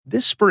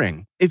This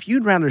spring, if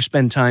you'd rather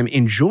spend time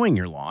enjoying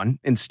your lawn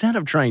instead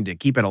of trying to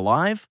keep it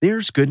alive,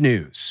 there's good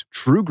news.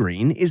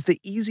 TruGreen is the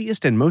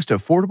easiest and most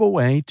affordable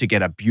way to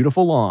get a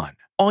beautiful lawn.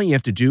 All you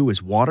have to do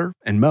is water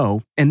and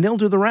mow, and they'll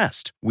do the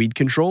rest. Weed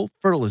control,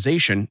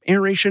 fertilization,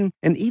 aeration,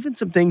 and even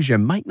some things you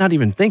might not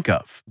even think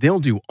of. They'll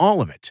do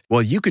all of it,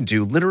 while you can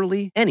do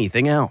literally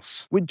anything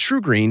else. With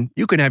TruGreen,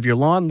 you can have your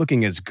lawn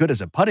looking as good as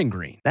a putting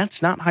green.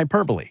 That's not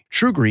hyperbole.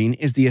 TruGreen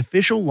is the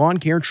official lawn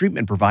care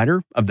treatment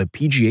provider of the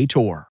PGA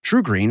Tour.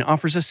 TruGreen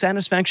offers a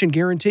satisfaction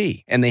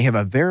guarantee, and they have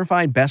a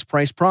verified best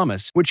price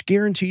promise, which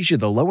guarantees you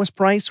the lowest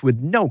price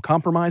with no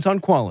compromise on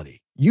quality.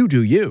 You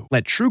do you.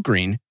 Let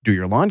TruGreen do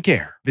your lawn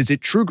care. Visit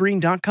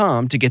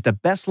TruGreen.com to get the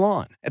best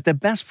lawn at the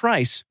best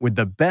price with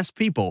the best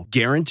people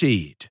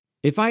guaranteed.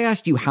 If I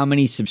asked you how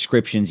many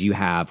subscriptions you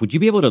have, would you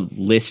be able to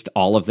list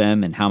all of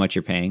them and how much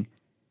you're paying?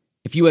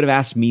 If you would have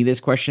asked me this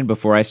question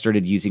before I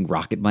started using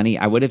Rocket Money,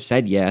 I would have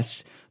said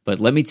yes. But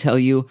let me tell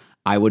you,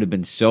 I would have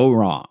been so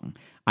wrong.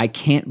 I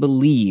can't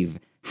believe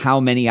how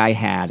many I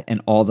had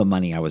and all the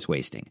money I was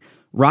wasting.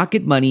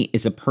 Rocket Money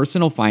is a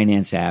personal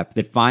finance app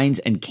that finds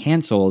and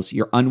cancels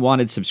your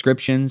unwanted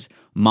subscriptions,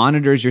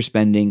 monitors your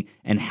spending,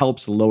 and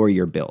helps lower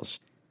your bills.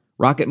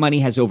 Rocket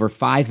Money has over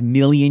 5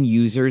 million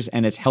users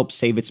and has helped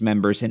save its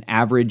members an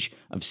average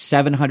of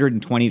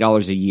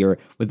 $720 a year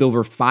with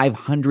over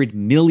 500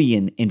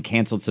 million in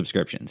canceled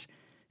subscriptions.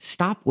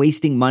 Stop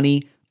wasting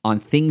money on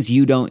things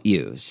you don't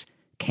use.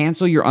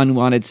 Cancel your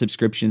unwanted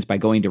subscriptions by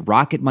going to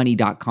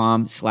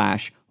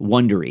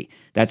rocketmoney.com/Wondery.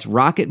 That's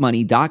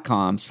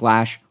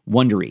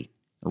rocketmoney.com/Wondery.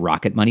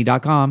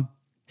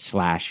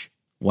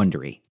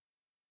 rocketmoney.com/Wondery.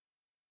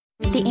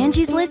 The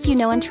Angie's List you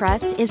know and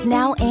trust is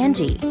now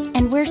Angie,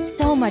 and we're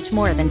so much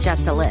more than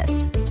just a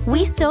list.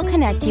 We still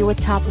connect you with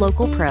top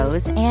local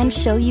pros and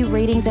show you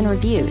ratings and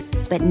reviews,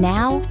 but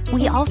now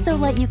we also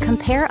let you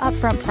compare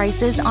upfront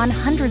prices on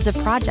hundreds of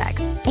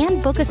projects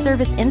and book a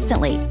service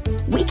instantly.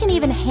 We can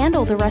even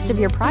handle the rest of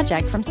your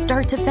project from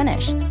start to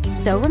finish.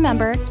 So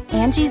remember,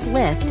 Angie's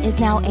List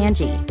is now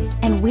Angie,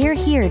 and we're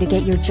here to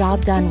get your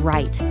job done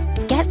right.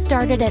 Get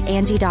started at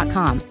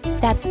Angie.com.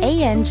 That's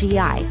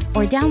ANGI,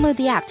 or download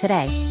the app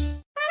today.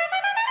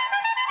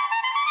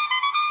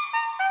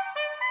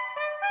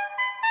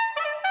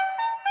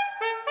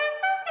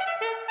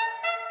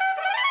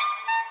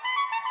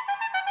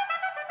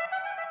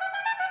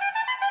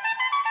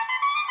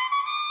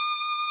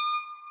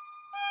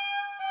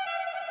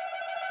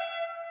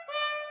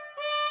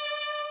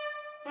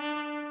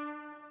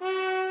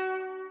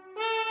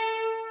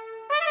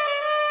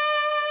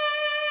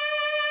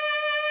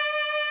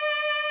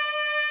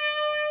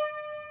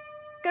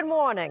 Good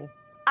morning.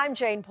 I'm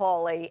Jane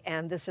Pauley,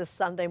 and this is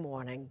Sunday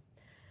Morning.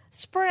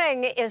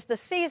 Spring is the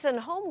season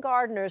home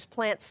gardeners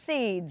plant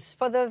seeds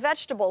for the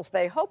vegetables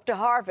they hope to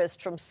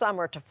harvest from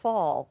summer to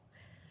fall.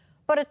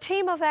 But a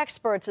team of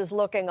experts is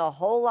looking a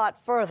whole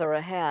lot further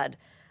ahead,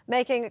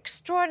 making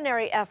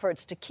extraordinary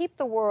efforts to keep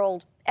the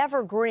world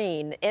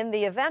evergreen in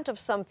the event of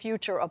some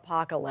future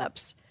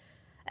apocalypse.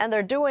 And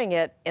they're doing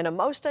it in a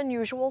most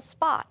unusual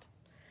spot.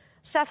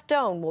 Seth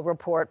Doan will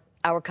report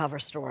our cover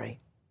story.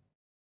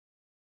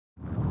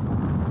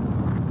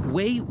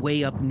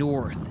 Way up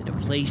north, in a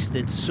place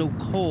that's so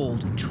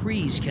cold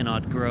trees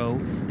cannot grow,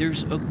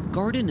 there's a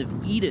Garden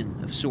of Eden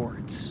of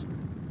sorts.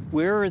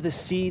 Where are the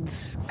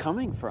seeds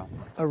coming from?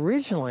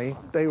 Originally,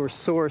 they were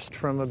sourced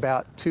from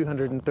about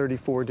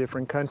 234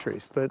 different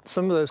countries, but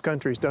some of those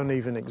countries don't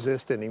even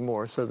exist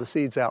anymore, so the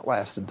seeds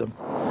outlasted them.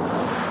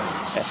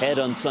 Ahead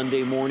on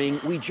Sunday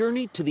morning, we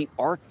journeyed to the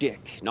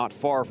Arctic, not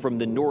far from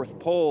the North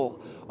Pole,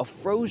 a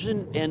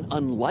frozen and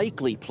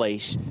unlikely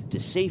place to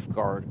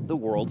safeguard the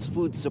world's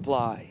food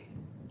supply.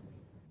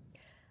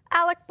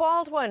 Alec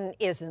Baldwin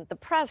isn't the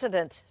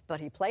president, but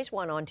he plays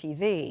one on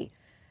TV.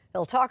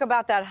 He'll talk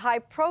about that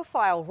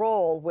high-profile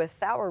role with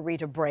our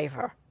Rita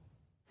Braver.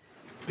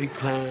 Big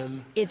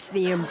plan. It's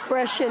the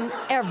impression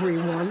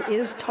everyone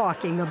is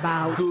talking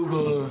about.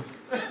 Google,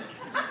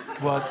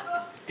 what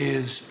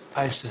is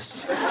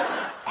ISIS?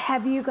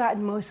 Have you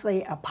gotten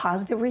mostly a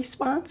positive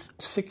response?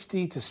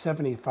 60 to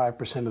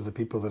 75% of the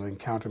people that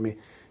encounter me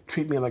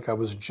treat me like I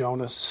was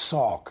Jonas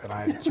Salk and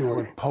I had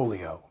cured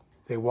polio.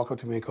 They walk up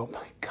to me and go,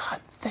 "My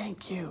God,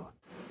 thank you."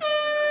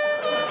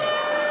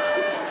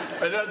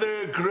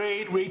 Another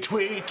great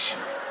retweet.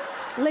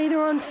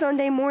 Later on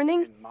Sunday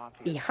morning,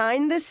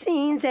 behind the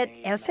scenes at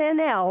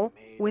SNL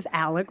with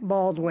Alec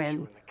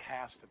Baldwin.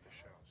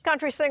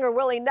 Country singer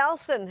Willie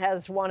Nelson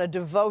has won a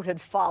devoted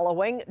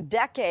following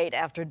decade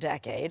after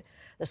decade.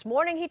 This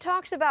morning, he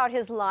talks about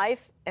his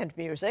life and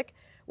music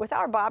with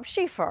our Bob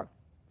Schieffer.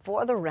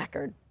 For the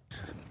record.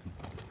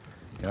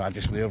 You know, I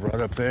just live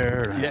right up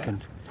there. Yeah.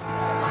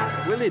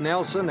 Willie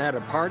Nelson had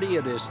a party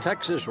at his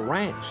Texas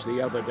ranch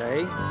the other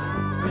day.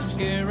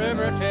 Whiskey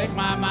River, take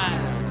my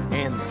mind.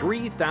 And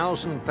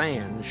 3,000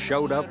 fans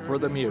showed up for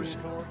the music.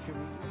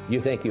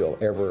 You think you'll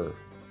ever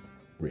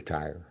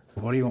retire?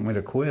 What do you want me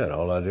to quit?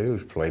 All I do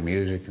is play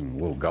music and a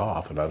little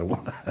golf, and I don't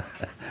want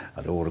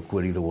to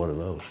quit either one of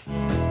those.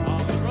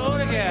 On the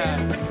road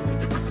again,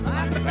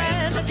 like the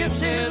band of Skip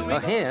says we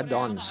Ahead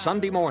on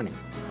Sunday morning,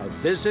 a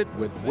visit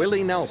with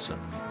Willie Nelson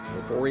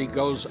before he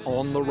goes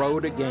on the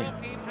road again.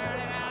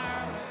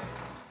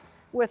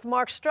 With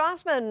Mark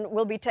Strassman,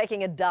 we'll be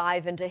taking a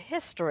dive into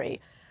history,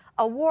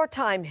 a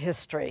wartime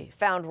history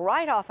found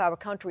right off our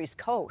country's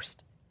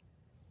coast.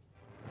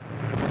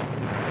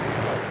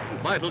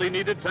 Vitally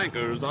needed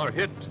tankers are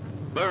hit,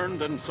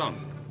 burned, and sunk.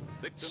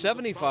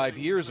 75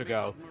 years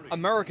ago,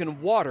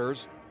 American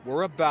waters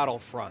were a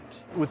battlefront.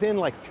 Within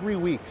like 3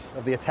 weeks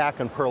of the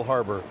attack on Pearl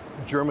Harbor,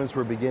 Germans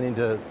were beginning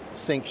to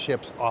sink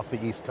ships off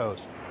the East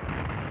Coast.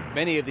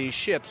 Many of these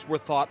ships were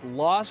thought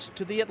lost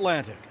to the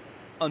Atlantic,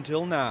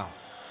 until now.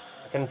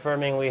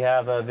 Confirming we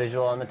have a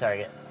visual on the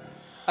target.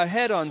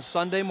 Ahead on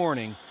Sunday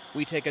morning,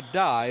 we take a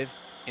dive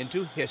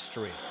into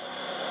history.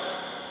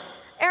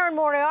 Erin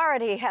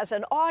Moriarty has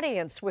an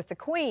audience with the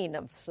queen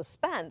of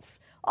suspense,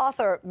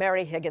 author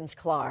Mary Higgins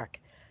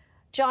Clark.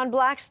 John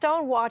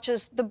Blackstone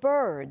watches the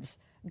birds,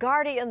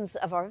 guardians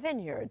of our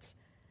vineyards.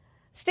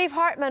 Steve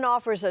Hartman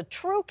offers a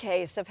true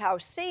case of how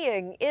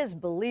seeing is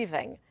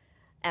believing,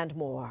 and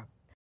more.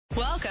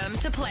 Welcome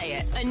to Play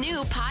It, a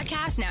new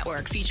podcast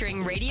network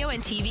featuring radio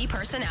and TV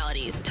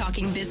personalities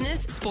talking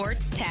business,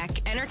 sports, tech,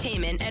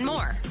 entertainment, and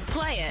more.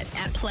 Play it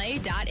at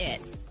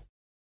play.it.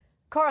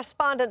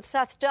 Correspondent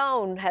Seth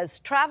Doan has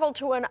traveled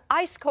to an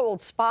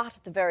ice-cold spot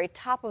at the very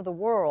top of the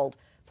world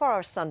for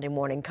our Sunday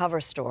morning cover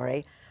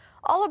story,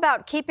 all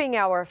about keeping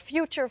our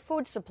future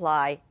food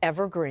supply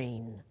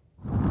evergreen.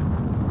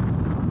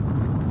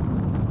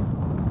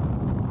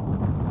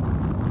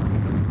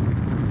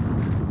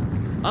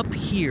 Up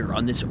here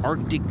on this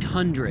Arctic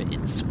tundra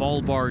in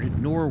Svalbard,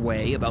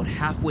 Norway, about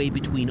halfway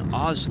between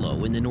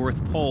Oslo and the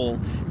North Pole,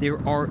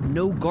 there are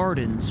no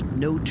gardens,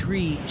 no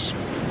trees.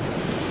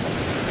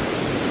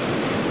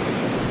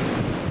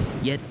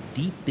 Yet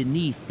deep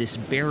beneath this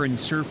barren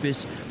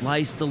surface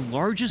lies the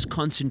largest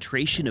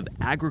concentration of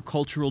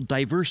agricultural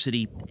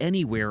diversity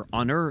anywhere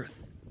on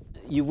Earth.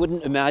 You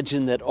wouldn't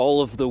imagine that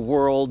all of the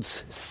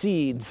world's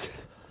seeds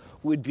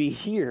would be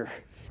here.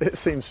 It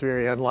seems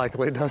very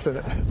unlikely, doesn't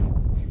it?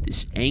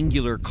 This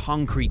angular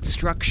concrete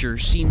structure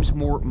seems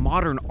more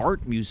modern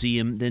art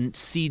museum than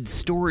seed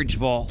storage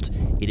vault.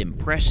 It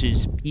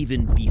impresses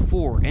even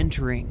before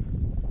entering.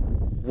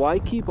 Why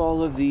keep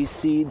all of these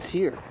seeds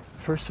here?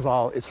 First of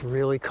all, it's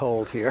really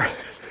cold here.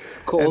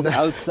 Cold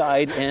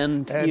outside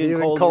and even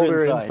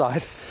colder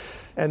inside.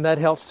 And that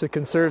helps to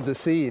conserve the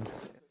seed.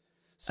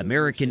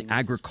 American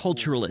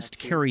agriculturalist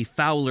Carrie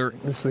Fowler,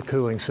 this is a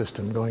cooling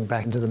system going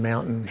back into the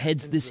mountain,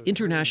 heads this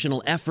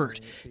international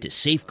effort to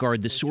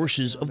safeguard the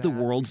sources of the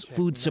world's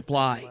food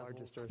supply,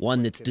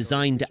 one that's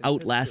designed to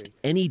outlast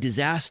any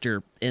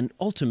disaster and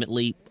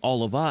ultimately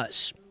all of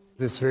us.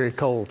 It's very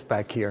cold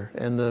back here,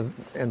 and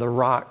the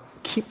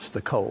rock keeps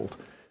the cold.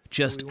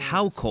 Just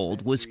how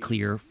cold was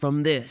clear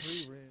from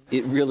this.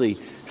 It really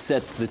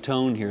sets the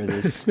tone here,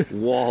 this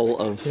wall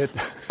of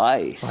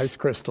ice. Ice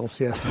crystals,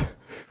 yes.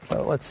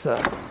 So let's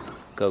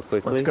go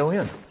quickly. Let's go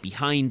in.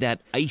 Behind that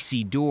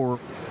icy door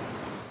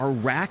are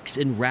racks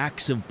and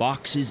racks of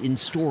boxes in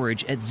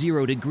storage at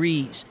 0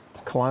 degrees.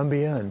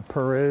 Colombia and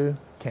Peru,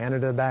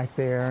 Canada back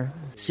there.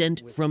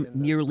 Sent from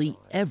nearly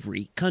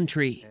every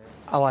country.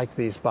 I like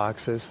these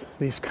boxes.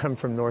 These come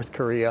from North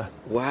Korea.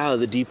 Wow,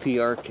 the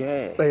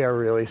DPRK. They are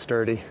really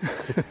sturdy.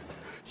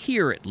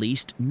 Here, at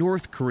least,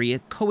 North Korea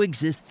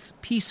coexists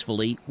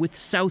peacefully with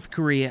South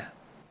Korea.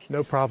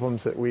 No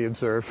problems that we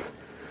observe.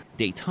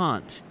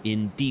 Détente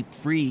in deep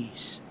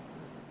freeze.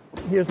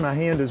 Here's my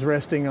hand is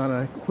resting on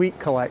a wheat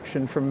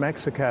collection from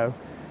Mexico.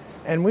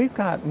 And we've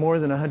got more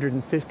than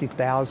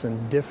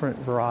 150,000 different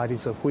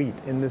varieties of wheat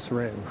in this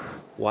room.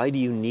 Why do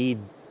you need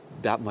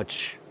that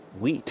much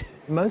wheat?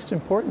 The most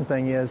important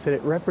thing is that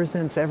it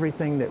represents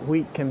everything that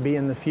wheat can be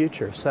in the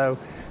future. So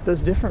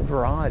those different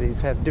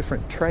varieties have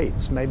different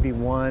traits. Maybe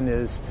one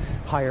is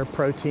higher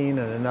protein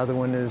and another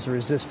one is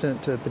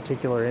resistant to a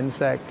particular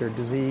insect or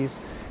disease.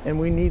 And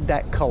we need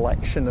that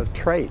collection of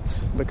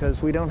traits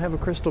because we don't have a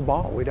crystal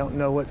ball. We don't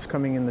know what's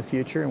coming in the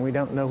future, and we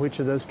don't know which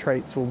of those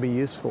traits will be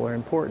useful or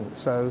important.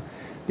 So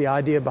the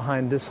idea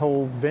behind this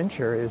whole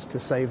venture is to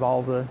save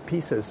all the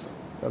pieces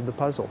of the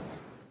puzzle.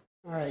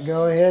 All right,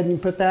 go ahead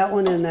and put that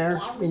one in there,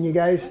 and you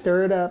guys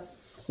stir it up.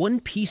 One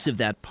piece of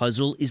that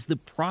puzzle is the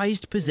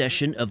prized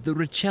possession of the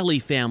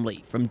Riccelli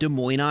family from Des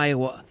Moines,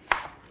 Iowa.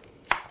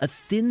 A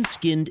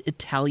thin-skinned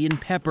Italian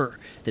pepper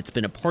that's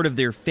been a part of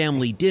their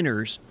family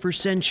dinners for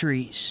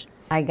centuries.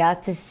 I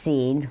got the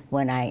seed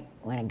when I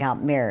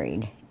got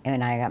married,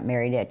 and I got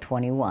married at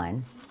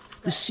 21.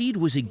 The seed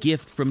was a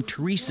gift from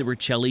Teresa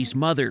Riccelli's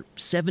mother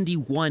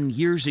 71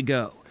 years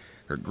ago.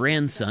 Her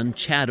grandson,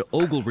 Chad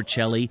Ogle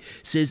Riccelli,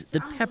 says the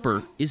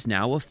pepper is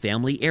now a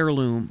family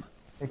heirloom.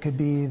 It could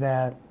be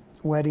that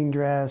wedding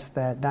dress,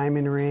 that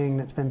diamond ring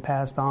that's been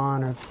passed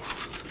on, or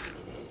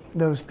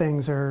those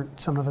things are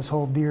some of us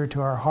hold dear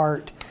to our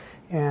heart,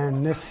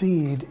 and this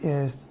seed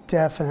is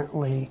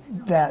definitely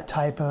that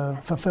type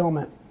of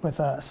fulfillment with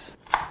us.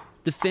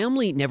 The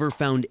family never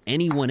found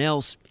anyone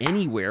else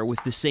anywhere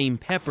with the same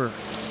pepper.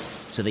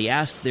 So they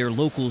asked their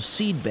local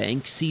seed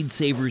bank, Seed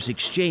Savers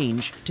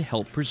Exchange, to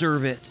help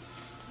preserve it.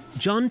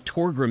 John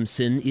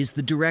Torgrimson is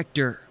the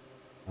director.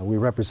 We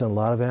represent a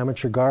lot of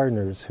amateur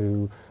gardeners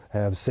who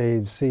have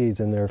saved seeds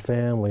in their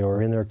family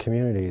or in their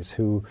communities,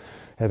 who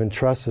have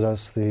entrusted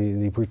us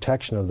the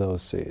protection of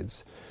those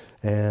seeds.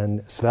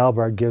 And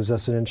Svalbard gives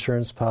us an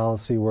insurance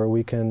policy where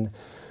we can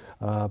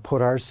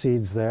put our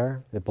seeds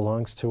there. It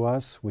belongs to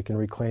us. We can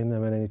reclaim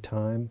them at any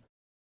time.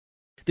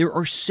 There are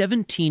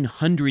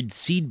 1,700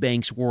 seed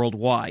banks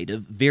worldwide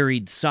of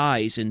varied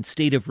size and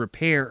state of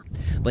repair,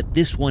 but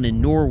this one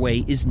in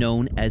Norway is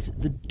known as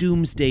the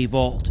Doomsday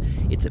Vault.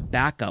 It's a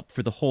backup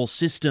for the whole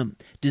system,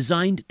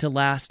 designed to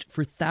last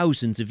for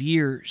thousands of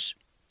years.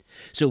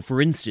 So, for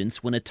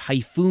instance, when a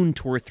typhoon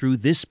tore through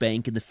this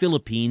bank in the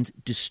Philippines,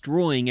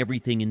 destroying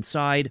everything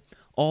inside,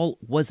 all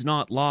was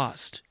not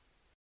lost.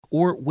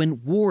 Or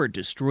when war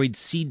destroyed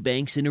seed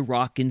banks in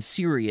Iraq and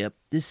Syria,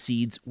 the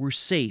seeds were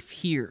safe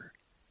here.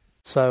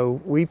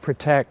 So we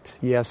protect,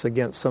 yes,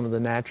 against some of the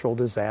natural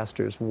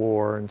disasters,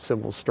 war and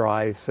civil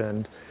strife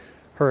and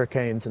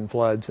hurricanes and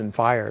floods and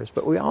fires,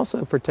 but we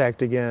also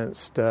protect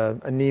against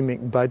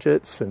anemic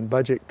budgets and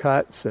budget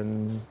cuts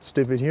and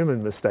stupid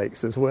human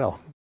mistakes as well.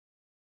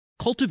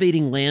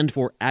 Cultivating land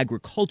for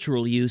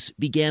agricultural use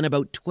began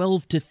about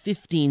 12 to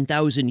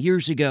 15,000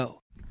 years ago.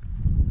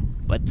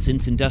 But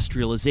since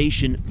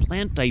industrialization,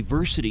 plant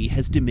diversity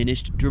has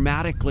diminished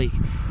dramatically,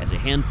 as a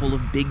handful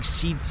of big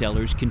seed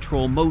sellers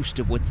control most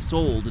of what's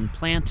sold and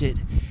planted.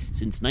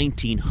 Since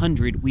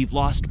 1900, we've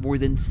lost more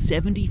than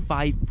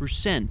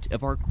 75%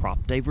 of our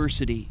crop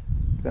diversity.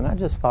 And I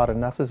just thought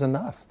enough is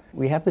enough.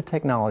 We have the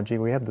technology,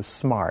 we have the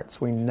smarts,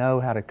 we know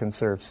how to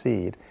conserve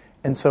seed.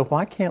 And so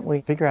why can't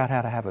we figure out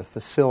how to have a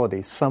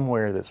facility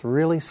somewhere that's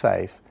really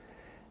safe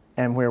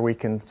and where we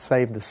can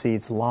save the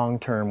seeds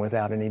long-term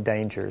without any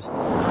dangers?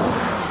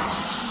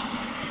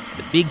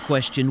 The big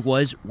question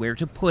was where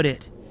to put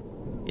it.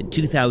 In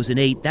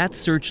 2008, that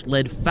search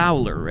led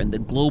Fowler and the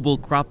Global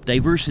Crop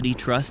Diversity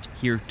Trust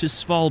here to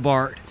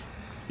Svalbard.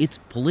 It's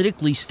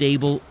politically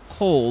stable,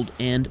 cold,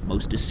 and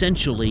most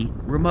essentially,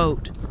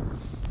 remote.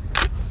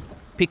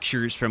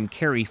 Pictures from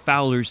Carrie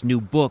Fowler's new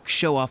book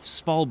show off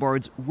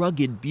Svalbard's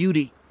rugged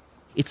beauty.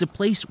 It's a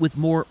place with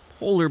more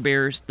polar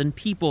bears than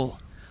people.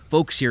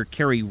 Folks here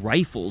carry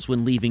rifles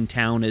when leaving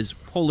town as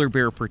polar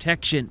bear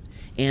protection,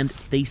 and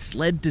they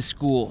sled to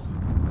school.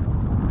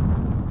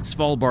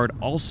 Svalbard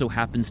also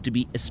happens to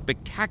be a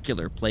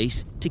spectacular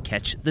place to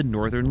catch the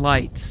northern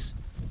lights.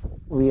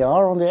 We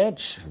are on the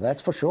edge,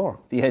 that's for sure.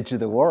 The edge of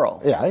the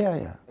world.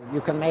 Yeah. You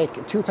can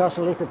make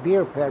 2,000 liter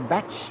beer per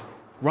batch.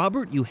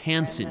 Robert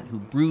Johansson, who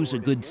brews a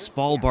good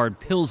Svalbard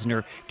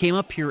Pilsner, came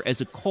up here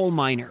as a coal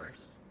miner.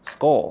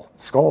 Skål.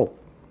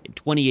 In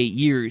 28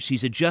 years,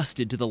 he's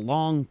adjusted to the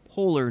long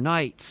polar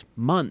nights,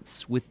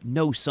 months with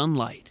no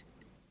sunlight.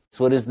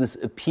 So what is this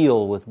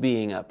appeal with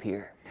being up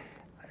here?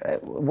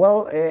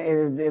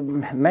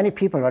 Many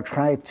people have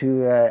tried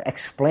to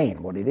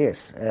explain what it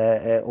is.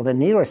 Or the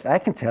nearest I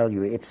can tell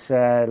you, it's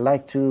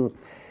like to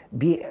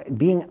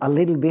being a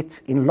little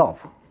bit in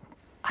love.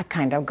 I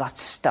kind of got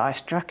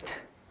starstruck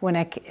when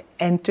I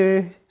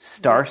entered.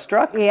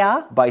 Starstruck?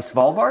 Yeah. By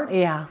Svalbard?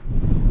 Yeah.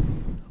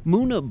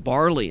 Muna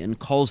Barlian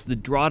calls the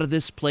draw to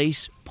this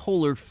place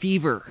polar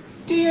fever.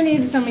 Do you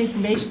need some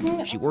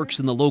information? She works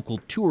in the local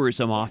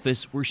tourism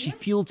office where she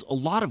fields a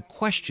lot of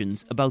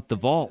questions about the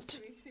vault.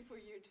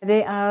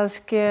 They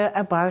ask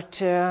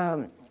about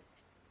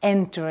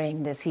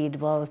entering the seed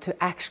vault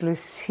to actually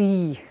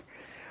see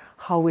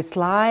how it's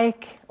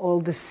like, all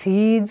the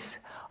seeds,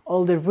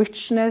 all the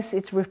richness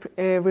it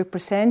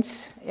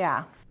represents.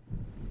 Yeah.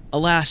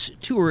 Alas,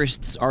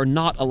 tourists are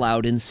not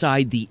allowed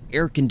inside the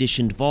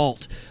air-conditioned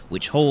vault,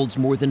 which holds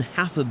more than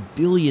 500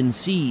 million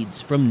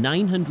seeds from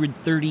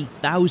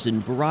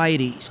 930,000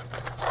 varieties,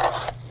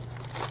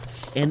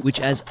 and which,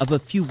 as of a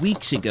few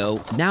weeks ago,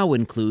 now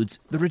includes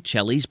the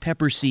Richeli's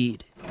pepper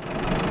seed.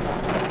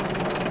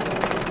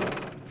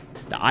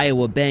 The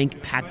Iowa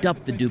Bank packed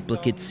up the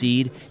duplicate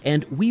seed,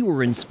 and we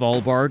were in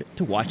Svalbard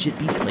to watch it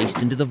be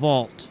placed into the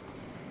vault.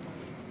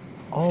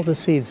 All the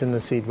seeds in the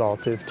seed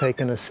vault have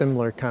taken a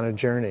similar kind of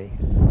journey.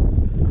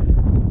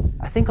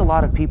 I think a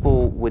lot of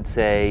people would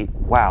say,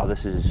 wow,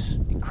 this is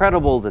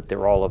incredible that there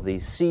are all of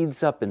these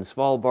seeds up in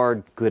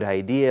Svalbard, good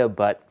idea,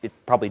 but it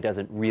probably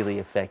doesn't really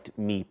affect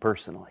me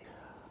personally.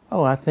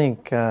 Oh, I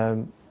think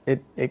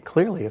it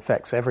clearly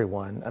affects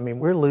everyone. I mean,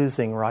 we're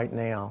losing right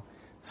now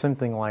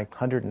something like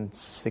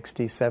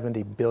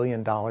 $160–70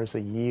 billion a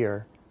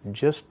year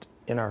just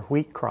in our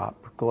wheat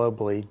crop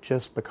globally,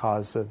 just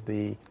because of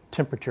the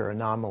temperature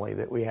anomaly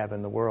that we have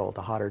in the world,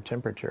 the hotter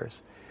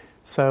temperatures.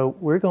 So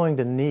we're going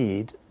to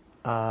need,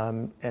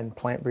 and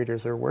plant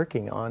breeders are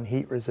working on,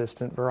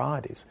 heat-resistant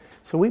varieties.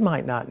 So we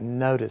might not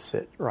notice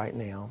it right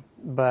now,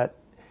 but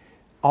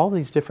all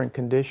these different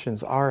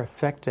conditions are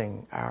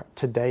affecting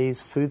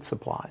today's food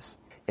supplies.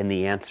 And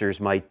the answers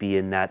might be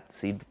in that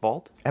seed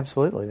vault?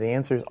 Absolutely. The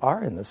answers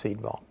are in the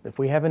seed vault. If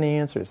we have any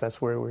answers, that's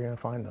where we're going to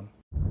find them.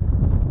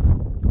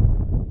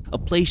 A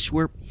place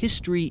where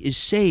history is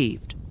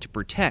saved to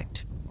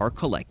protect our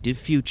collective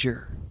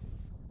future.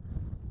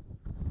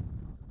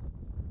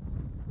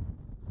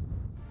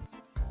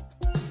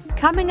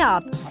 Coming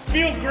up, I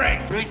feel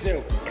great. Me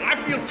too. But I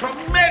feel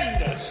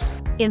tremendous.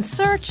 In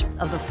search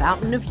of the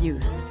fountain of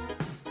youth.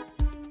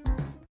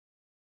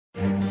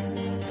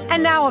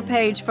 And now a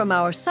page from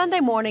our Sunday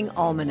morning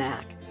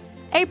almanac.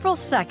 April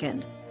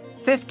 2nd,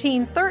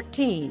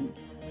 1513,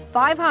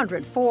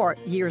 504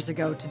 years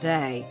ago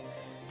today.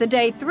 The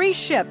day 3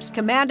 ships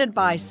commanded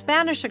by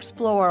Spanish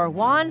explorer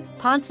Juan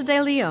Ponce de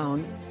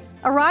Leon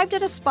arrived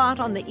at a spot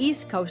on the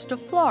east coast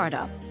of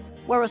Florida,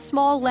 where a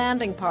small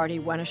landing party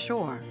went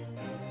ashore.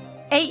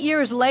 8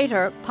 years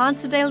later,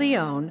 Ponce de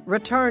Leon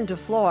returned to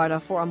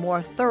Florida for a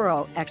more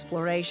thorough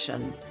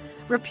exploration,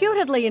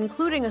 reputedly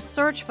including a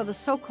search for the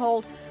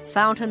so-called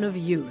Fountain of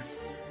Youth,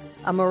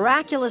 a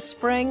miraculous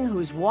spring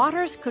whose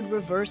waters could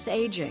reverse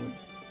aging.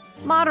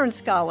 Modern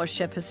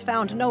scholarship has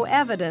found no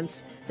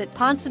evidence that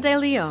Ponce de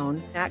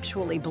Leon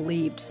actually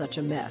believed such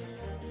a myth.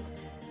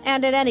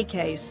 And in any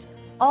case,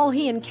 all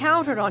he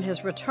encountered on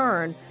his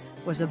return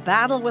was a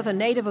battle with a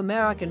Native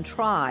American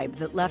tribe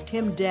that left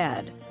him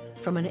dead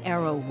from an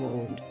arrow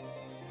wound.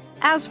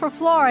 As for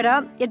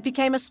Florida, it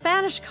became a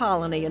Spanish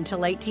colony until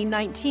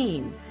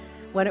 1819,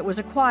 when it was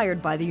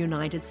acquired by the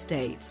United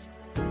States.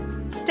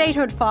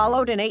 Statehood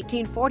followed in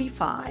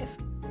 1845.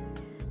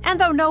 And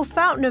though no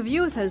Fountain of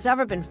Youth has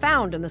ever been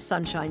found in the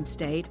Sunshine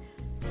State,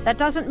 that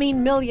doesn't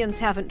mean millions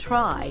haven't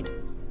tried.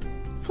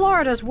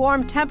 Florida's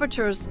warm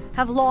temperatures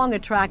have long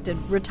attracted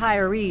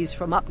retirees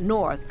from up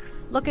north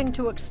looking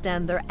to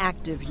extend their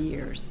active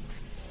years.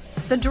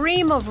 The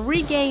dream of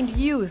regained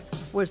youth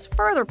was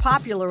further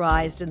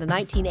popularized in the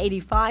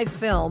 1985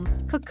 film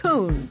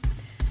Cocoon,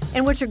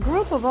 in which a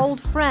group of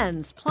old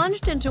friends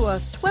plunged into a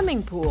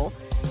swimming pool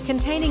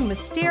containing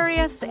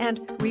mysterious and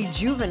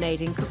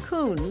rejuvenating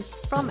cocoons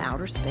from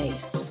outer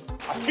space.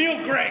 I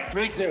feel great.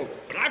 Me too.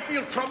 But I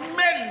feel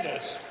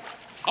tremendous.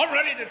 I'm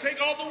ready to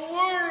take on the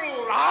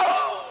world.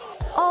 Oh!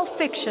 All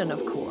fiction,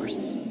 of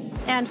course,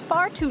 and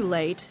far too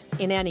late,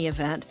 in any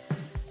event,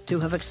 to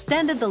have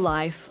extended the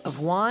life of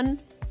Juan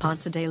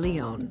Ponce de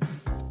Leon.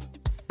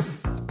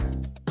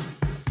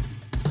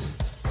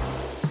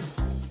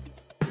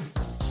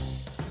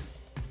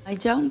 I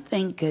don't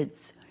think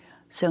it's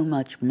so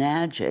much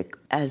magic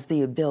as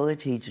the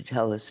ability to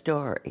tell a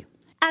story.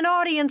 An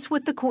audience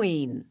with the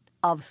Queen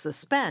of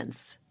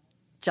Suspense,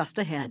 just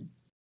ahead.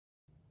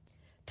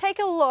 Take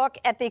a look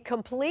at the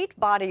complete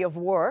body of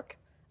work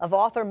of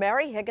author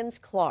Mary Higgins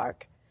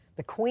Clark,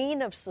 the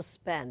Queen of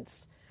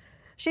Suspense.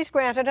 She's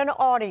granted an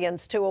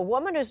audience to a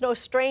woman who's no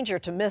stranger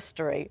to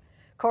mystery,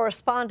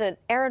 correspondent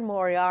Erin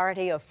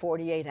Moriarty of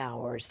 48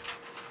 Hours.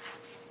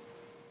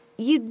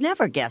 You'd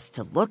never guess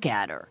to look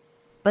at her,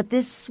 but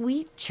this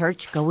sweet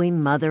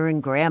church-going mother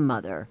and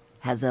grandmother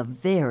has a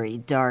very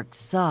dark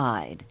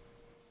side.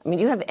 I mean,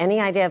 do you have any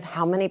idea of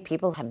how many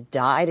people have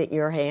died at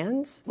your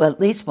hands? Well, at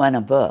least one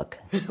a book.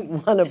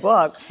 One a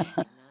book.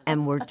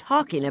 And we're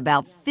talking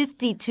about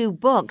 52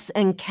 books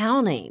and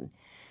counting.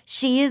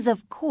 She is,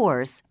 of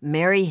course,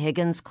 Mary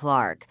Higgins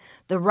Clark,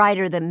 the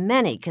writer that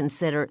many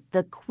consider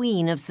the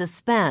Queen of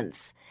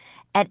Suspense.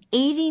 At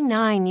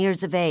 89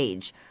 years of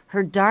age,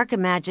 her dark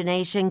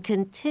imagination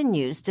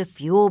continues to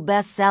fuel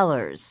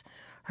bestsellers.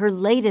 Her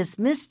latest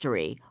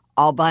mystery,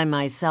 All by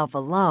Myself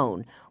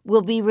Alone,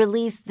 will be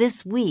released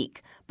this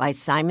week by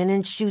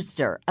Simon &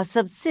 Schuster, a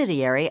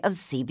subsidiary of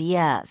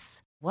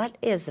CBS. What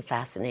is the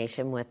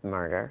fascination with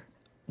murder?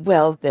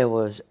 Well, there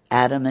was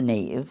Adam and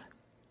Eve.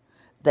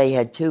 They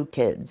had 2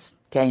 kids,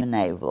 Cain and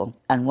Abel,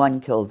 and one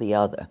killed the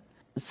other.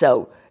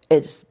 So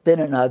it's been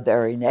in our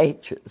very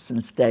nature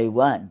since day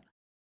one.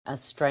 A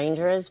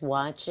Stranger is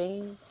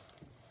Watching.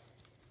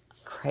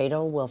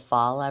 Cradle Will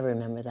Fall, I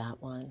remember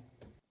that one.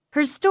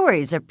 Her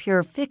stories are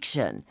pure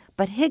fiction,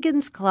 but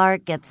Higgins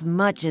Clark gets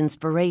much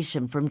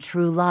inspiration from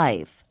true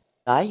life.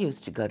 I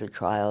used to go to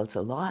trials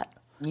a lot.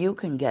 You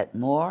can get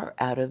more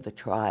out of a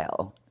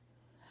trial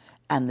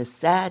and the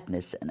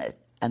sadness in it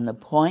and the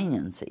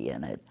poignancy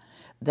in it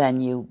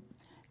than you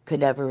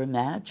could ever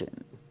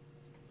imagine.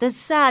 The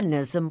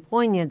sadness and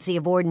poignancy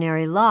of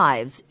ordinary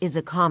lives is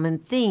a common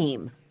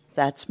theme.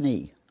 That's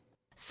me.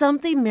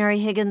 Something Mary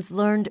Higgins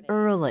learned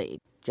early.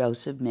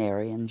 Joseph,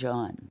 Mary, and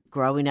John.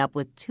 Growing up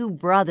with 2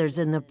 brothers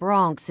in the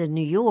Bronx in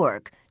New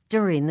York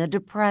during the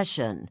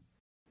Depression.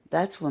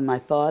 That's when my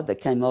father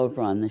came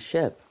over on the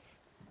ship.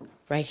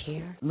 Right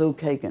here? Luke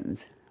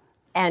Higgins.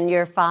 And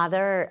your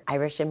father,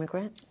 Irish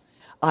immigrant?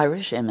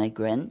 Irish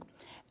immigrant,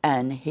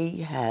 and he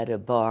had a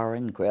bar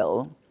and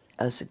grill,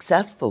 a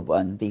successful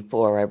one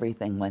before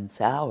everything went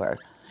sour.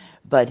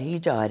 But he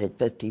died at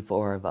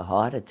 54 of a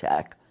heart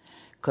attack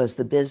because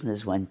the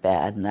business went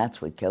bad, and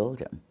that's what killed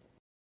him.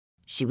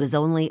 She was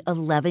only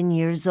 11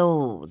 years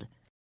old.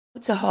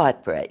 It's a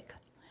heartbreak.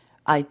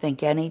 I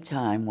think any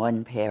time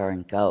one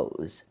parent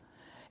goes,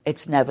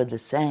 it's never the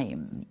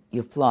same.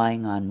 You're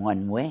flying on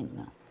one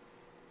wing.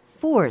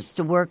 Forced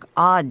to work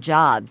odd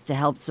jobs to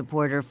help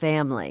support her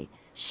family,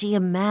 she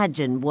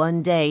imagined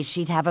one day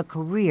she'd have a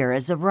career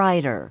as a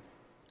writer.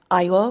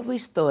 I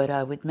always thought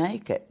I would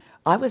make it.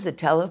 I was a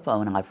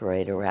telephone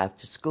operator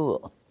after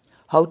school.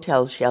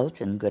 Hotel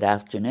Shelton, good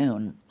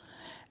afternoon.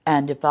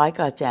 And if I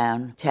got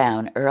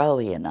downtown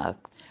early enough,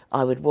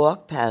 I would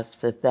walk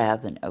past Fifth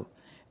Avenue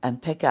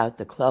and pick out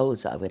the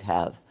clothes I would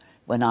have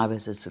when I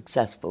was a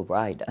successful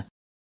writer.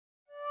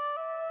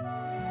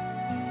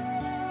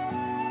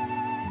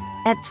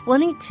 At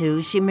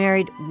 22, she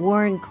married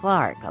Warren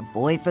Clark, a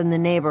boy from the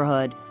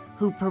neighborhood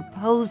who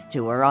proposed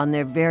to her on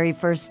their very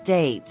first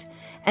date,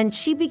 and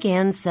she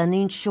began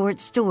sending short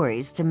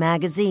stories to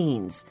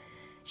magazines.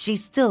 She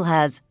still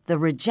has the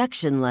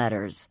rejection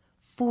letters,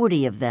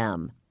 40 of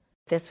them.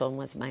 This one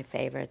was my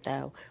favorite,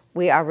 though.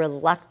 We are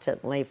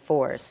reluctantly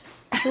forced,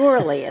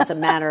 purely as a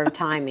matter of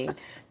timing,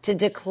 to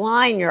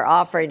decline your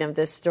offering of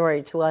this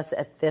story to us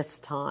at this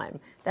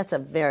time. That's a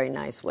very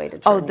nice way to turn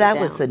it down. Oh,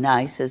 that was the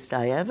nicest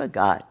I ever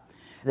got.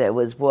 There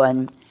was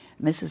one,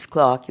 Mrs.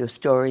 Clark, your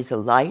stories are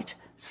light,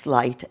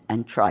 slight,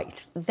 and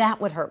trite. That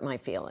would hurt my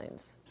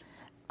feelings.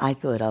 I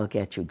thought, I'll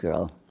get you,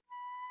 girl.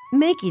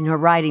 Making her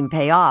writing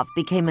pay off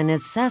became a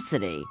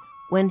necessity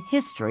when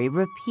history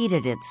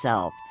repeated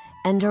itself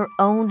and her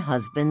own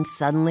husband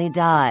suddenly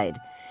died.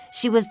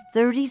 She was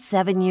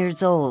 37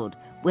 years old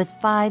with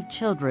 5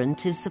 children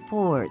to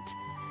support.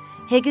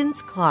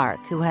 Higgins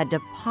Clark, who had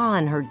to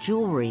pawn her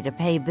jewelry to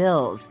pay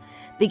bills,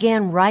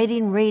 began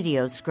writing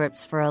radio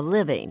scripts for a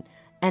living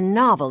and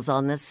novels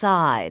on the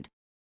side.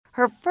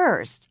 Her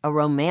first, a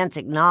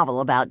romantic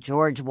novel about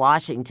George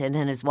Washington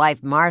and his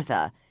wife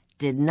Martha,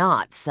 did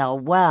not sell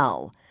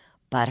well.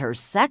 But her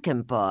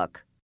second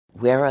book,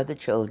 Where Are the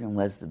Children,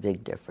 was the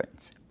big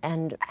difference.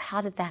 And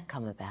how did that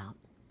come about?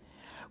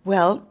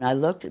 Well, I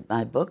looked at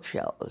my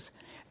bookshelves,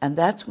 and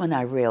that's when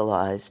I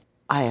realized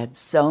I had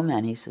so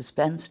many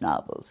suspense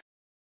novels.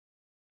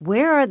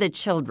 Where Are the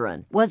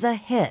Children was a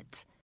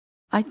hit.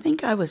 I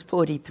think I was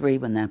 43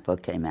 when that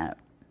book came out.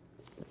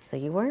 So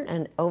you weren't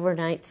an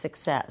overnight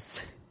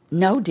success.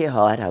 No, dear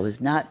heart, I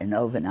was not an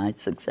overnight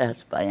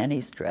success by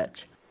any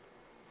stretch.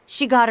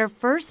 She got her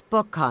first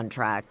book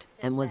contract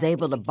and was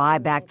able to buy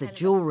back the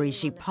jewelry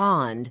she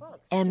pawned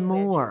and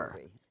more.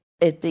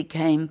 It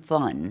became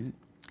fun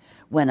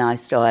when I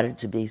started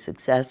to be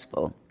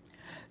successful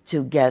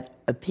to get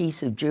a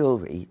piece of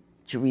jewelry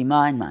to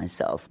remind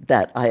myself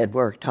that I had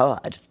worked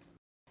hard.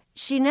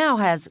 She now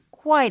has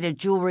quite a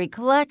jewelry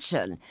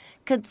collection,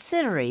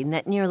 considering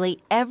that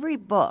nearly every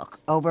book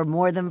over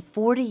more than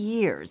 40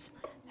 years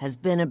has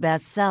been a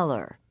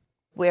bestseller.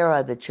 Where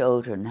Are the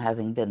Children,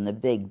 having been the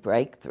big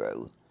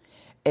breakthrough,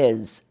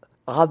 is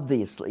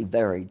obviously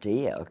very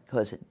dear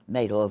because it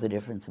made all the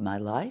difference in my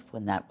life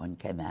when that one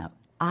came out.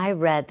 I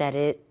read that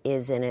it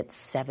is in its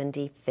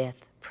 75th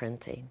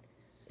printing.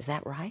 Is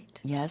that right?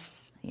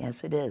 Yes,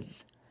 it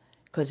is,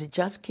 because it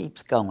just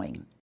keeps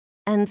going.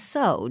 And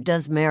so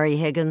does Mary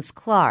Higgins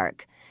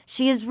Clark.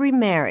 She is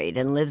remarried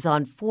and lives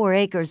on 4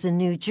 acres in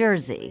New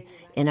Jersey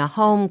in a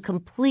home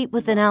complete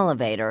with an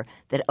elevator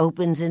that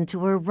opens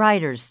into her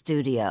writer's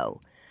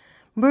studio.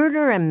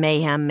 Murder and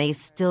mayhem may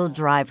still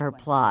drive her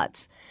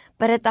plots,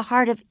 but at the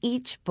heart of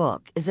each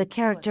book is a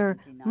character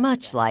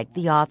much like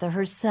the author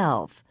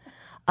herself,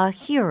 a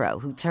hero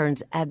who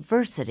turns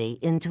adversity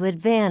into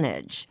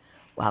advantage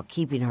while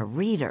keeping her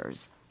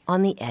readers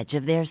on the edge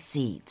of their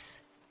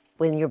seats.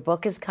 When your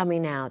book is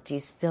coming out, do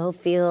you still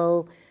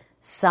feel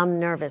some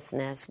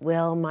nervousness?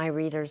 Will my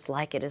readers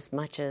like it as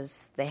much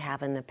as they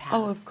have in the past?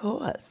 Oh, of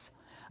course,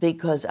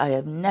 because I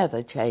have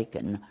never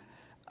taken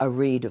a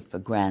reader for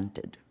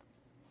granted.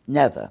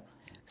 Never.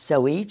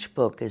 So each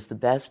book is the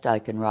best I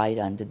can write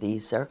under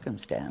these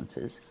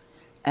circumstances,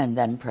 and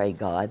then pray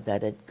God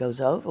that it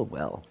goes over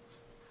well.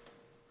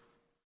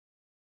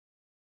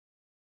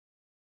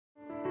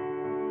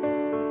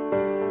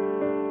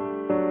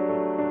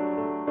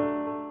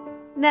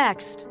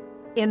 Next,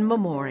 In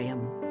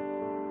Memoriam.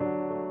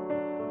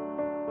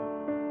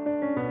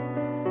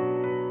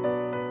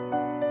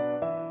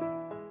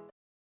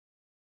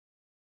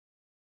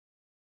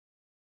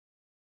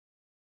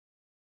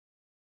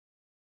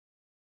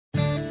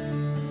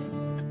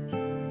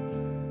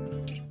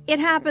 It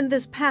happened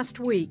this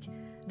past week,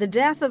 the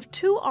death of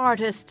 2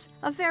 artists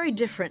of very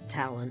different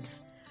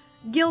talents.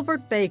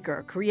 Gilbert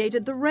Baker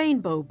created the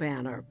rainbow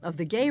banner of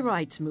the gay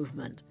rights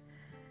movement.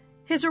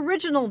 His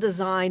original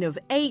design of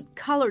 8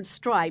 colored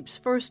stripes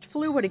first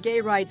flew at a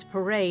gay rights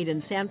parade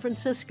in San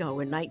Francisco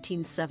in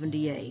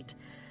 1978.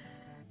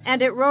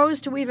 And it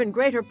rose to even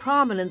greater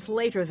prominence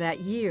later that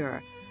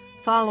year,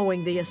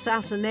 following the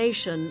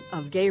assassination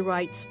of gay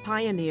rights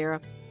pioneer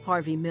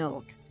Harvey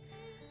Milk.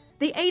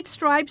 The 8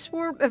 stripes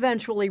were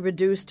eventually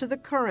reduced to the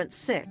current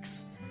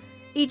 6,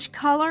 each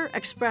color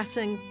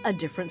expressing a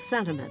different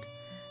sentiment,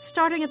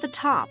 starting at the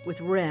top with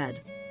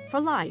red,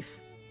 for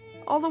life,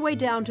 all the way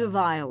down to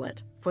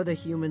violet, for the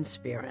human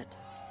spirit.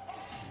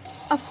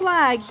 A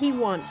flag, he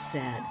once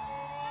said,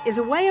 is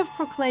a way of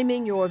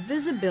proclaiming your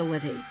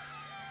visibility,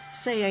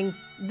 saying,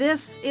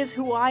 "This is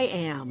who I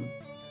am."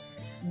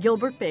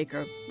 Gilbert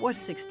Baker was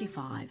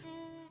 65.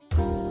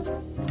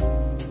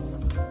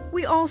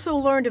 We also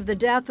learned of the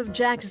death of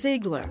Jack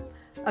Ziegler,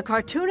 a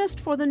cartoonist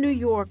for The New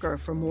Yorker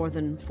for more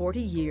than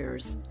 40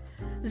 years.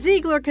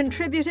 Ziegler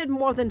contributed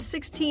more than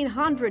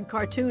 1,600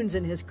 cartoons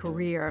in his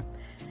career,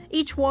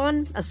 each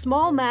one a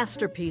small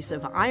masterpiece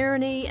of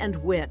irony and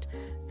wit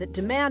that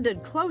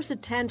demanded close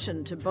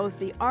attention to both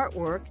the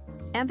artwork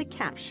and the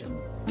caption.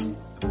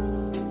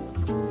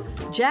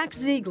 Jack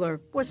Ziegler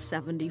was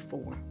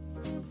 74.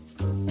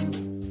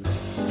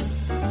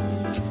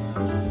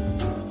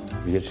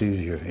 It gets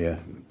easier, yeah.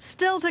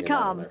 Still to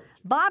come,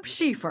 Bob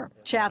Schieffer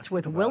chats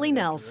with Willie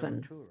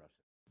Nelson.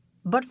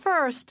 But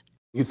first,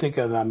 you think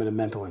that I'm in a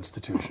mental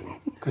institution.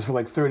 Because for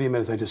like 30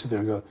 minutes, I just sit there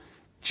and go,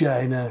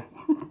 Gina,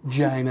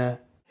 Gina.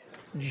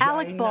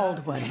 Alec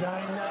Baldwin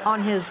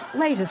on his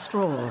latest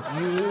role.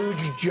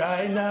 Huge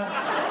Gina.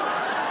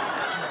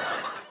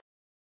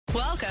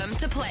 Welcome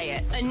to Play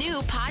It, a new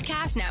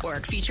podcast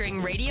network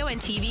featuring radio and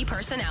TV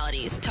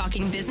personalities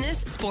talking business,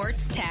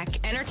 sports, tech,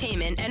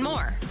 entertainment, and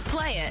more.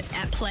 Play it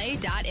at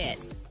play.it.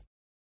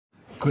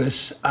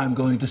 Chris, I'm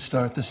going to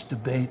start this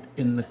debate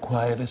in the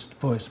quietest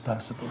voice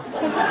possible.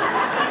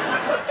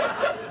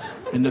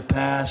 In the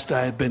past,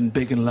 I have been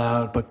big and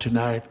loud, but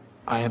tonight,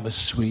 I am a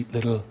sweet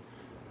little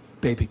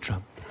baby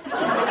Trump.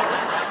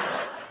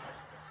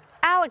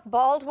 Alec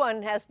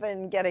Baldwin has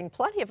been getting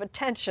plenty of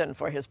attention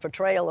for his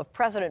portrayal of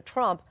President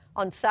Trump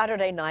on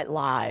Saturday Night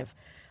Live,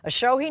 a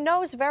show he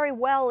knows very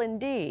well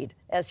indeed,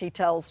 as he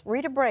tells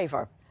Rita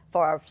Braver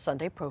for our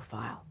Sunday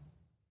Profile.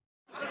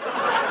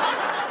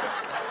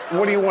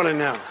 What do you want to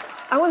know?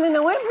 I want to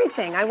know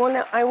everything. I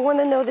want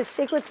to know the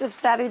secrets of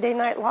Saturday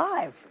Night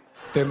Live.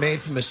 They're made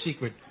from a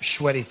secret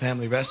Shweddy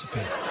family recipe.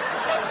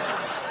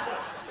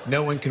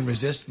 No one can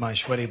resist my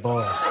Shweddy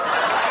balls.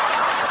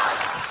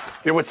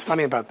 You know what's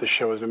funny about this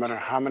show is no matter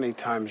how many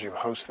times you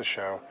host the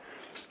show,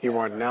 you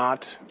are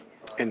not,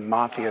 in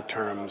mafia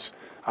terms,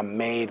 a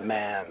made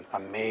man, a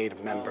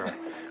made member,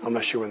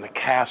 unless you're in the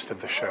cast of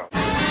the show.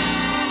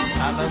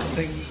 I love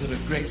things that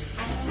are great.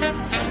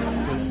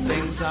 Good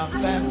things are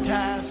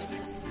fantastic.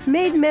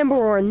 Made member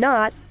or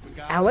not,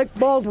 Alec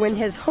Baldwin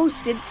has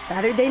hosted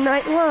Saturday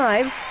Night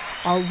Live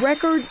a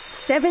record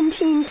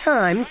 17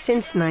 times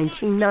since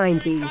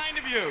 1990. Kind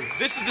of you.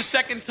 This is the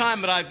second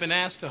time that I've been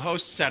asked to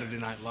host Saturday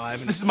Night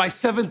Live, and this is my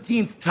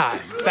 17th time.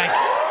 Thank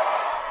you.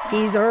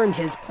 He's earned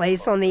his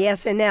place on the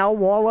SNL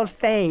Wall of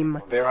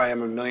Fame. There I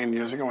am a million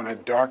years ago when I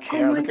had dark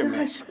hair. Oh my look at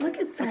gosh, me. look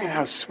at that. Look at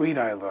how sweet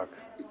I look.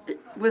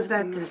 Was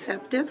that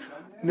deceptive?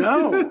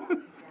 No.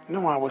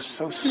 No, I was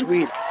so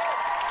sweet.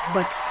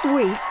 But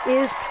sweet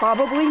is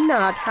probably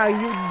not how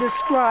you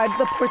describe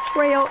the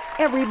portrayal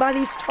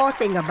everybody's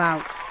talking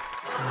about.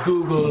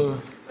 Google,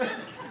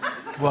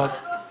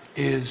 what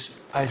is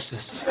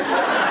ISIS?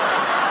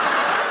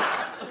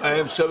 I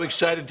am so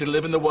excited to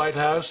live in the White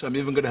House. I'm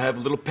even going to have a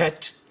little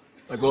pet,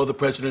 like all the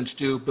presidents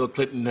do. Bill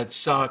Clinton had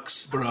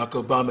socks, Barack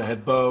Obama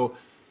had Bo,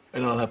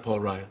 and I'll have Paul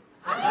Ryan.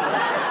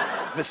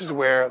 This is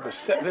where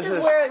This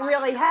is where it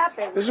really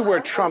happened. This is where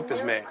Trump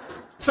is made.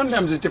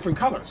 Sometimes it's different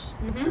colors.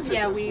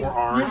 Mm-hmm.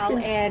 I'll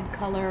add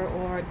color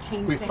or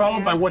change. We follow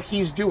by what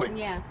he's doing.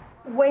 Yeah.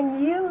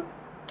 When you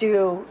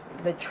do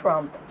the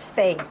Trump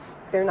face,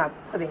 they're not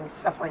putting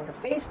stuff on your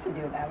face to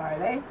do that, are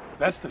they?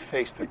 That's the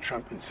face that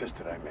Trump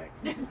insisted I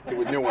make. There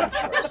was no one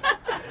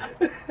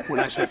choice. When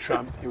I saw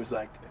Trump, he was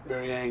like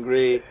very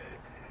angry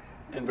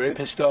and very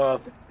pissed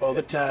off all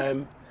the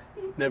time,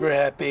 never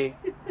happy.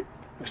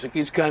 Looks like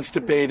he's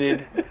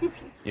constipated.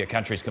 Your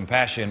country's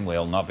compassion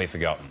will not be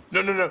forgotten.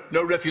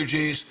 No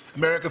refugees.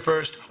 America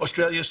first.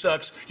 Australia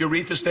sucks. Your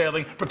reef is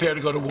failing. Prepare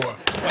to go to war.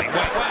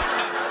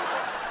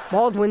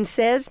 Baldwin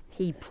says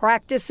he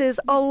practices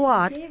a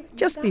lot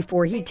just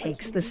before he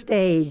takes the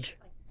stage.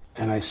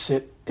 And I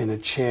sit in a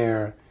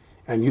chair,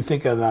 and you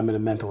think that I'm in a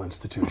mental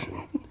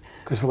institution.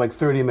 Because for like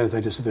 30 minutes,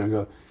 I just sit there and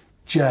go,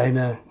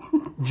 Gina,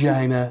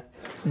 Gina,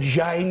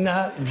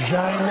 Gina,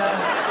 Gina.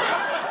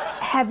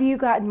 Have you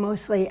gotten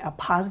mostly a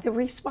positive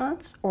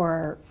response,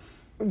 or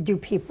do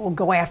people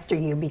go after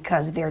you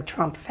because they're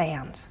Trump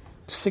fans?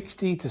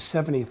 60 to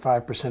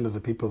 75% of the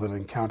people that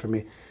encounter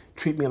me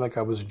treat me like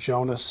I was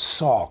Jonas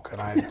Salk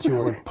and I had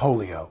cured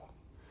polio.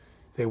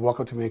 They walk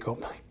up to me and go,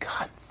 my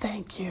God,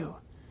 thank you.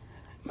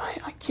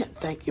 I can't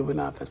thank you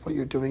enough. That's what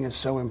you're doing is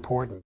so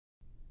important.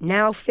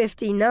 Now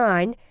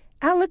 59,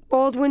 Alec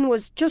Baldwin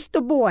was just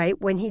a boy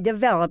when he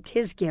developed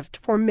his gift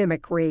for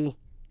mimicry.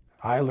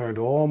 I learned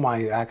all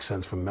my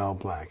accents from Mel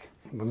Blanc.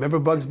 Remember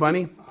Bugs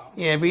Bunny?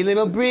 Every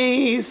little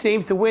breeze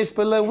seems to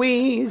whisper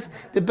Louise,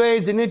 the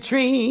birds in the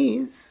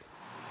trees.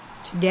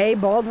 Today,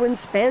 Baldwin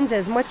spends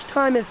as much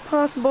time as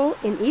possible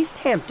in East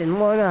Hampton,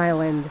 Long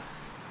Island.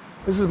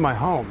 This is my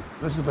home.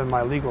 This has been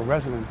my legal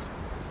residence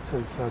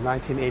since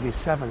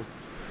 1987.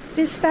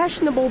 This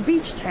fashionable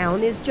beach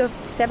town is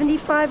just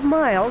 75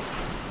 miles,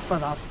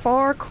 but a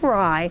far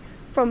cry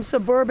from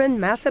suburban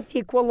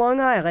Massapequa,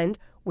 Long Island,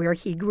 where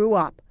he grew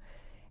up.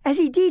 As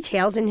he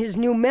details in his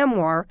new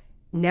memoir,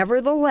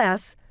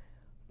 Nevertheless,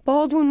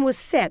 Baldwin was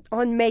set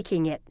on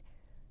making it,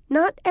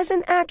 not as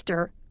an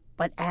actor,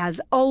 but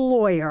as a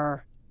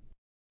lawyer.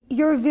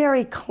 You're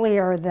very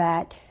clear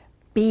that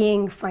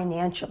being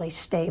financially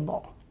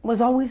stable was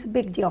always a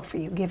big deal for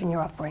you, given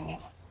your upbringing.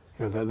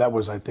 You know, that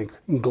was, I think,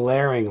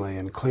 glaringly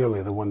and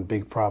clearly the one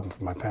big problem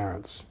for my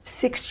parents.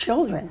 6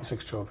 children.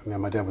 6 children. Yeah,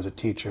 my dad was a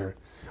teacher.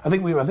 I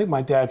think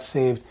my dad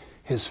saved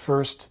his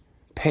first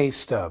pay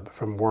stub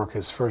from work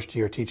his first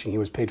year teaching. He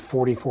was paid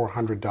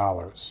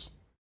 $4,400.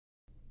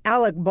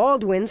 Alec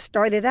Baldwin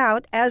started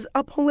out as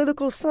a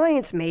political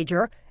science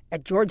major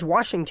at George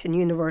Washington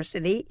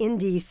University in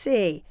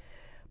D.C.,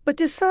 but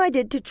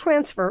decided to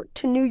transfer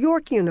to New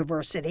York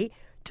University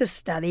to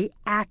study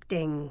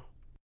acting.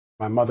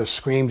 My mother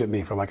screamed at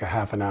me for like a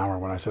half an hour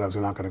when I said I was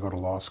not going to go to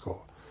law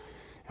school.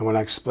 And when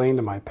I explained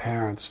to my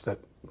parents that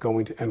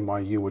going to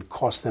NYU would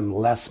cost them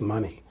less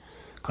money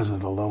because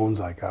of the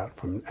loans I got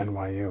from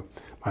NYU,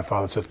 my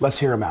father said, let's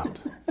hear him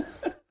out.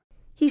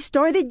 He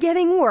started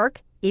getting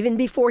work even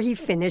before he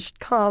finished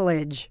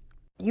college.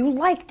 You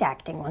liked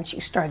acting once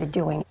you started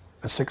doing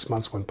it. 6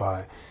 months went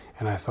by,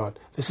 and I thought,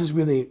 this is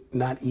really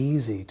not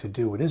easy to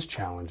do. It is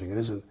challenging. It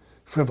isn't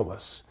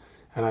frivolous.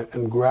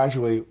 And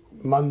gradually,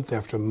 month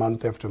after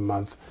month after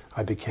month,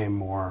 I became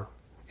more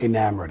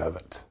enamored of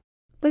it.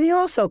 But he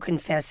also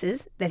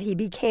confesses that he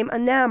became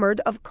enamored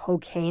of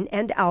cocaine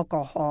and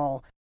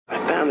alcohol. I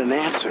found an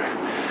answer,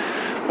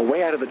 a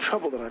way out of the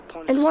trouble that I've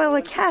plunged. And while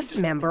a cast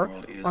member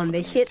on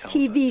the hit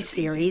TV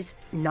series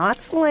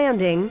Knots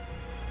Landing,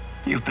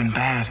 you've been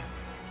bad,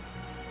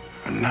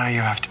 but now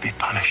you have to be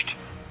punished.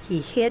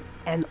 He hit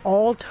an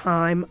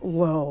all-time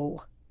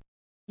low.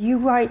 You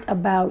write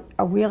about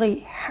a really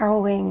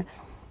harrowing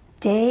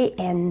day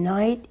and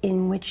night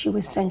in which you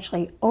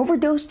essentially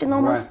overdosed and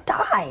almost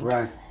died.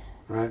 Right,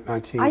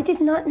 1984. I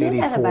did not know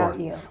that about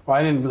you. Well,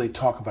 I didn't really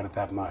talk about it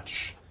that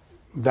much.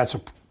 That's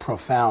a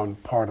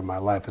profound part of my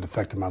life that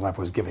affected my life,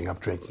 was giving up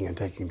drinking and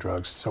taking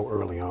drugs so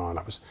early on.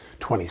 I was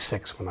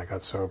 26 when I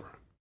got sober.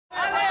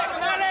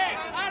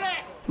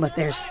 But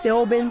there's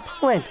still been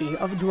plenty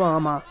of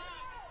drama.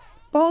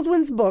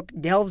 Baldwin's book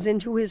delves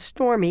into his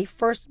stormy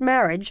first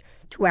marriage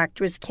to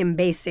actress Kim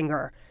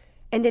Basinger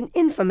and an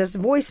infamous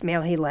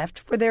voicemail he left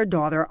for their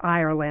daughter,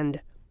 Ireland.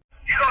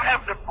 You don't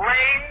have the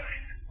brains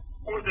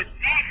or the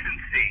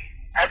decency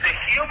as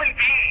a human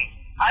being.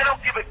 I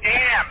don't give a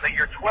damn that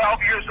you're 12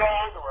 years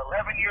old or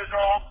 11 years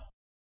old.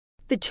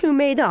 The two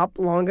made up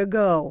long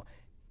ago.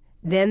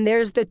 Then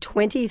there's the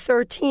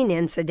 2013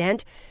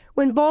 incident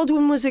when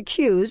Baldwin was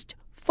accused,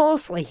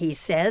 falsely he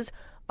says,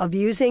 of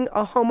using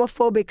a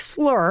homophobic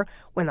slur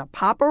when a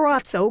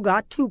paparazzo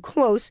got too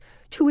close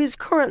to his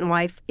current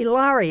wife,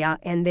 Ilaria,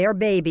 and their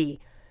baby.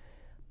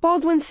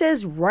 Baldwin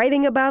says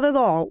writing about it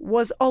all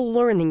was a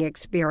learning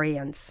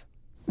experience.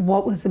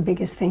 What was the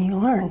biggest thing you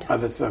learned?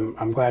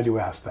 I'm glad you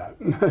asked that.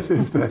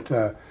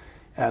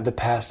 That the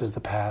past is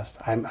the past.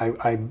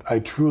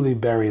 I truly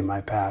bury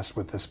my past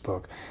with this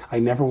book. I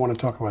never want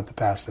to talk about the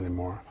past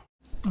anymore.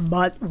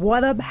 But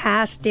what a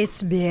past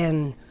it's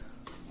been.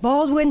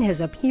 Baldwin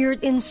has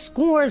appeared in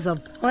scores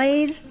of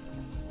plays,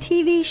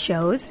 TV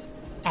shows,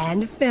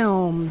 and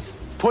films.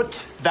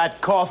 Put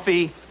that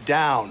coffee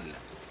down.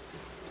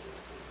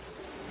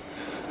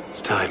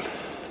 It's time.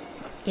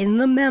 In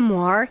the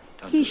memoir,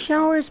 he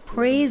showers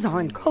praise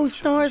on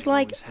co-stars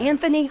like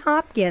Anthony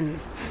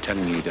Hopkins. I'm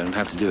telling you don't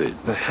have to do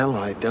it. The hell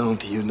I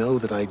don't. You know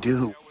that I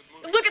do.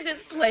 Look at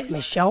this place.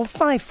 Michelle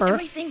Pfeiffer.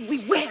 Everything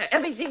we wear,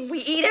 everything we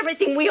eat,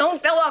 everything we own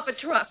fell off a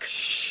truck.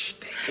 Shh,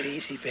 take it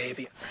easy,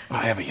 baby.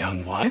 I have a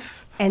young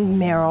wife.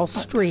 And Meryl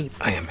Streep.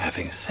 I am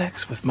having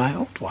sex with my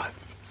old wife.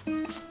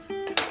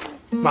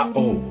 My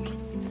old,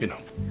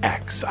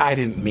 ex. I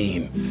didn't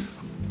mean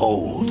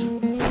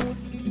old.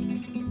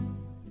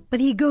 But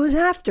he goes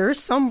after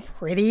some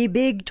pretty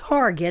big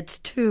targets,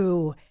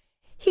 too.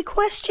 He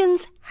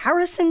questions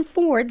Harrison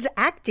Ford's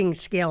acting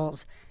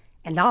skills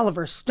and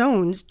Oliver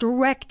Stone's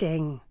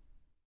directing.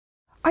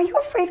 Are you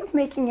afraid of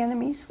making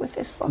enemies with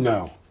this book?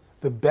 No.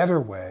 The better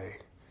way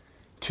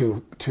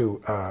to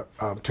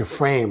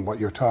frame what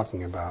you're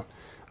talking about,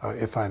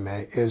 if I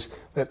may, is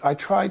that I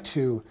try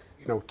to,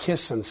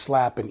 kiss and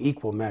slap in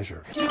equal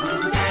measure.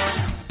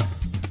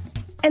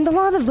 And a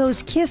lot of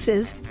those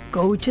kisses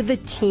go to the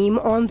team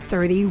on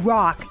 30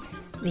 Rock,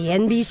 the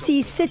NBC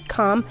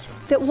sitcom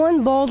that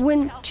won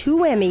Baldwin 2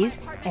 Emmys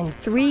and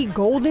 3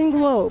 Golden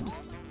Globes.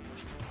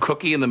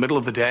 Cookie in the middle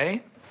of the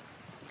day?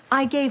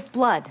 I gave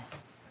blood.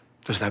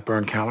 Does that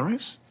burn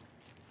calories?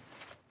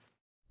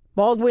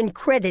 Baldwin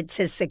credits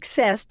his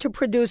success to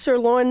producer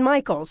Lorne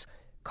Michaels,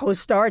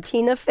 co-star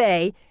Tina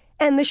Fey,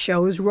 and the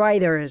show's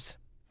writers.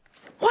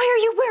 Why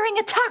are you wearing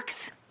a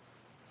tux?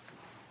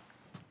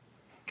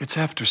 It's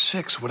after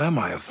 6. What am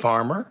I, a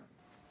farmer?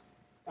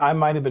 I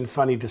might have been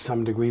funny to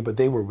some degree, but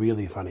they were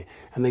really funny.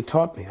 And they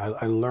taught me.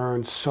 I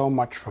learned so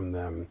much from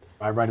them.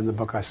 I write in the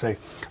book, I say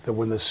that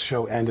when this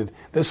show ended,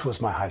 this was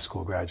my high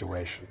school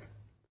graduation.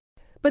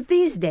 But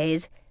these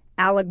days,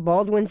 Alec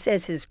Baldwin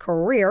says his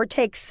career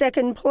takes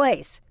second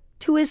place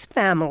to his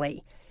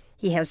family.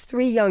 He has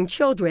 3 young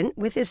children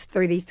with his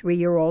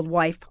 33-year-old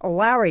wife,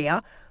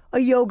 Ilaria, a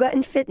yoga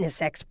and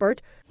fitness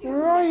expert.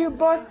 Where are you,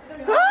 bud?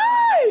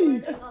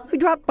 Hi! Who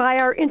dropped by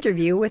our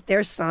interview with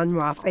their son,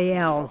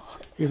 Raphael.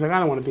 He's like, I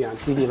don't want to be on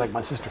TV like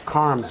my sister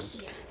Carmen.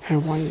 How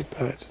are you,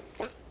 bud?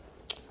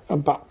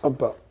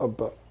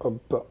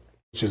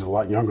 She's a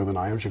lot younger than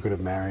I am. She could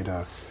have married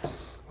a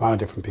lot of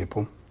different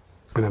people.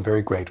 And I'm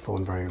very grateful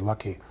and very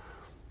lucky.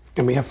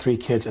 And we have 3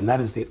 kids, and that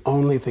is the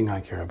only thing I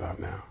care about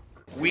now.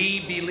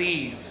 We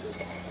believe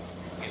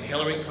in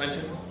Hillary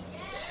Clinton.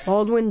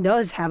 Baldwin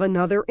does have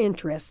another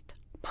interest,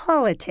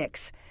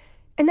 politics.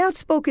 An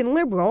outspoken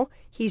liberal,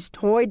 he's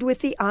toyed with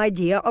the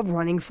idea of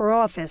running for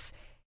office.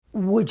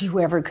 Would you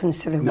ever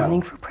consider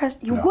running for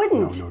president? You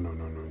wouldn't.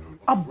 No.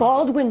 A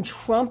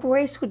Baldwin-Trump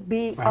race would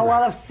be a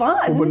lot of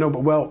fun.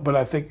 But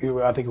I think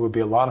it would be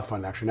a lot of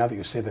fun, actually. Now that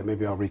you say that,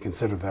 maybe I'll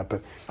reconsider that.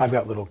 But I've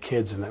got little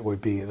kids, and I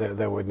would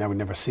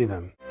never see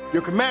them.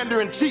 Your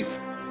commander-in-chief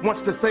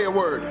wants to say a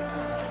word.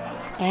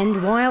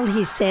 And while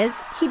he says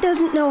he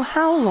doesn't know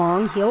how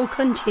long he'll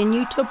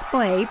continue to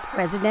play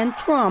President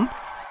Trump,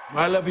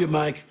 I love you,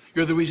 Mike.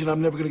 You're the reason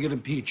I'm never going to get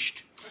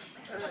impeached.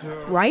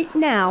 Right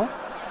now,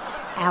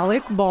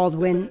 Alec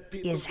Baldwin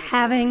is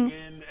having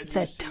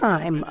the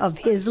time of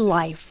his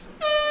life.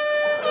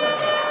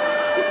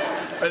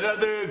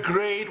 Another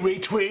great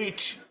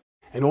retweet.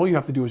 And all you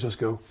have to do is just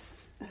go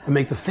and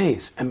make the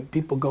face, and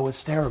people go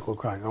hysterical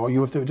crying. Or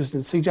you have to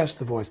just suggest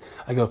the voice.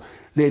 I go,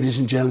 ladies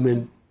and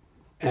gentlemen,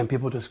 and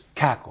people just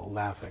cackle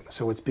laughing.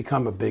 So it's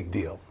become a big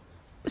deal.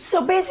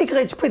 So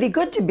basically, it's pretty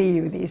good to be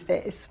you these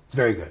days. It's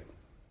very good.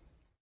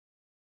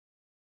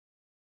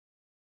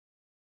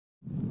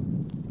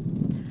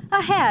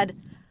 Ahead,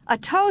 a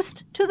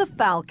toast to the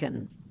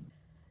Falcon.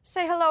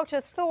 Say hello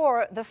to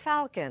Thor the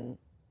Falcon.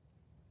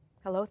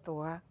 Hello,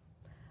 Thor.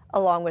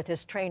 Along with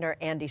his trainer,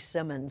 Andy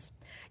Simmons.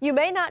 You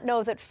may not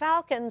know that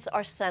falcons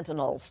are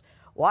sentinels,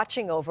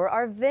 watching over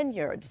our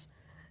vineyards.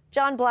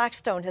 John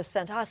Blackstone has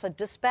sent us a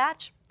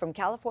dispatch from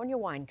California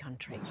wine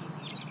country.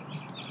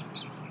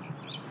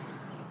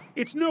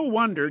 It's no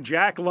wonder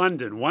Jack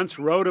London once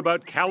wrote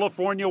about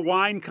California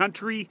wine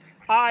country,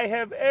 I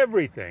have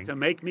everything to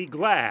make me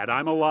glad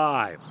I'm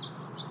alive.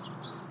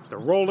 The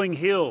rolling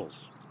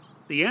hills,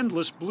 the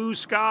endless blue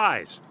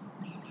skies,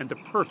 and the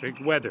perfect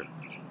weather.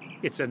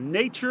 It's a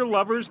nature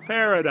lover's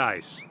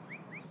paradise.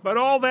 But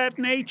all that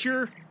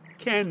nature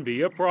can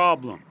be a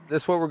problem.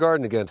 This is what we're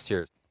guarding against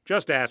here.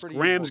 Just ask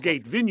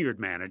Ramsgate Vineyard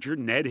manager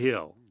Ned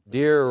Hill.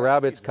 Deer,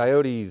 rabbits,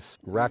 coyotes,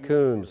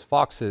 raccoons,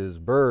 foxes,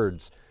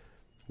 birds,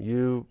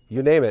 you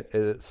name it.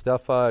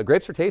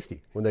 Grapes are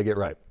tasty when they get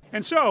ripe.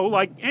 And so,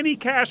 like any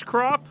cash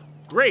crop,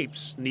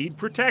 grapes need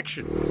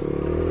protection.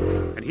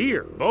 And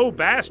here, Beau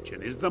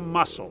Bastian is the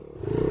muscle.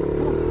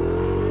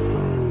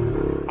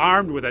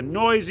 Armed with a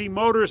noisy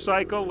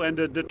motorcycle and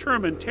a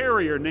determined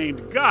terrier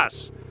named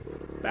Gus,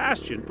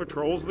 Bastian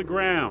patrols the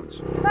grounds.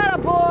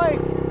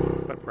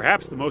 Attaboy! But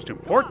perhaps the most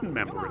important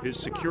member of his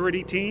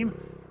security team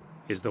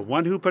is the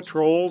one who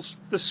patrols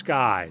the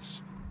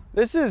skies.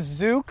 This is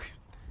Zook,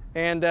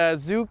 and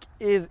Zook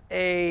is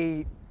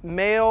a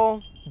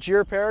male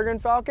Gyr peregrine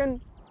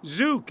falcon.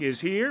 Zook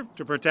is here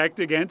to protect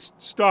against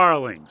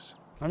starlings.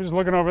 I'm just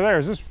looking over there.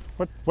 Is this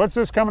what's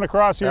this coming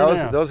across here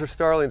now? Those are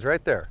starlings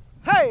right there.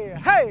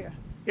 Hey!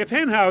 If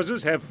hen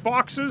houses have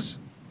foxes,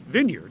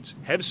 vineyards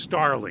have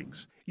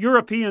starlings.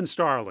 European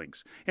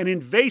starlings, an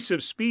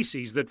invasive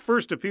species that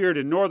first appeared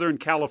in Northern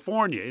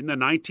California in the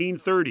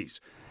 1930s.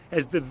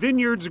 As the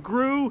vineyards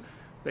grew,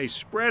 they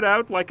spread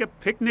out like a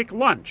picnic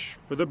lunch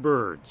for the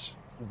birds.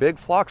 Big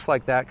flocks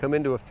like that come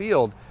into a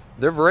field,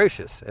 they're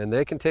voracious, and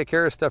they can take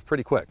care of stuff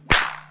pretty quick.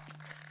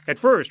 At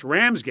first,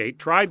 Ramsgate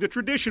tried the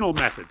traditional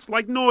methods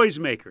like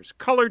noisemakers,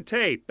 colored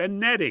tape, and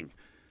netting.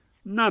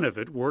 None of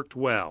it worked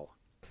well.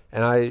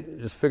 And I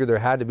just figured there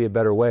had to be a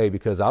better way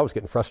because I was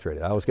getting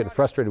frustrated. I was getting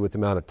frustrated with the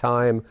amount of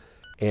time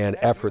and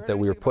effort that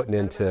we were putting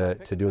into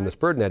doing this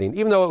bird netting.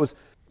 Even though it was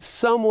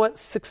somewhat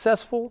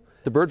successful,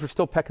 the birds were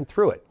still pecking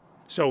through it.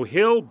 So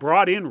Hill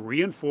brought in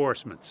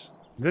reinforcements.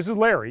 This is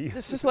Larry.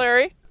 This is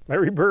Larry.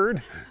 Larry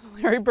Bird.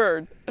 Larry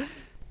Bird.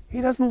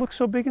 He doesn't look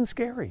so big and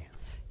scary.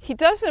 He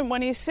doesn't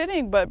when he's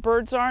sitting, but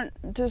birds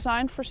aren't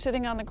designed for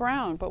sitting on the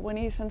ground. But when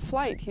he's in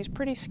flight, he's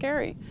pretty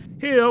scary.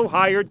 Hill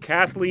hired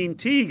Kathleen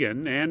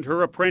Teagan and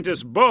her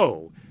apprentice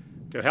Beau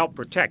to help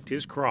protect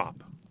his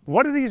crop.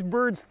 What do these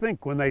birds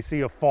think when they see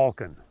a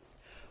falcon?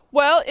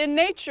 Well, in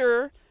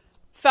nature,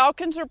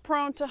 falcons are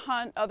prone to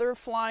hunt other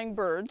flying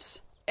birds,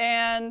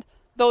 and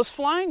those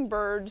flying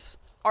birds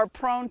are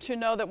prone to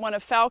know that when a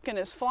falcon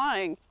is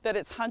flying, that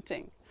it's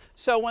hunting.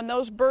 So when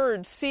those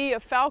birds see a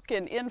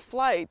falcon in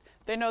flight,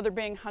 they know they're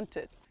being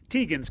hunted.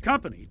 Teagan's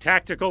company,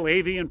 Tactical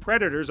Avian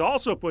Predators,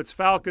 also puts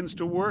falcons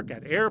to work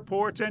at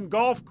airports and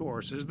golf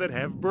courses that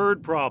have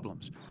bird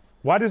problems.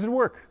 Why does it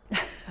work?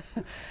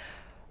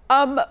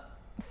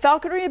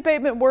 Falconry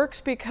abatement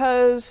works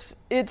because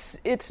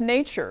it's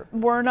nature.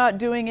 We're not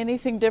doing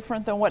anything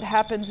different than what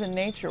happens in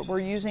nature. We're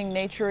using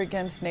nature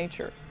against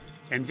nature.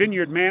 And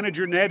vineyard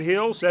manager Ned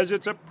Hill says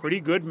it's a pretty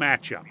good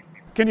matchup.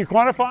 Can you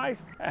quantify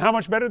how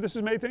much better this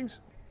has made things?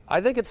 I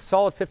think it's a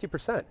solid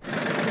 50%.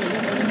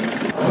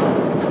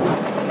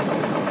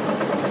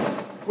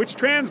 Which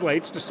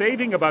translates to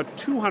saving about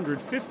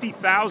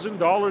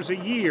 $250,000 a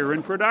year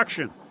in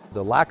production.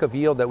 The lack of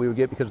yield that we would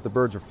get because the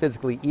birds are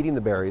physically eating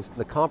the berries,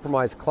 the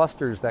compromised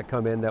clusters that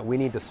come in that we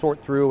need to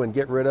sort through and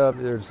get rid of,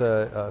 there's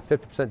a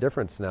 50%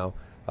 difference now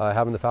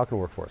having the falcon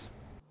workforce.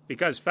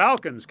 Because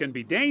falcons can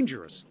be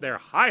dangerous, they're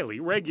highly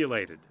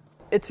regulated.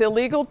 It's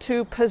illegal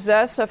to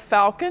possess a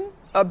falcon,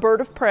 a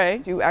bird of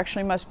prey. You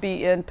actually must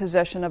be in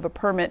possession of a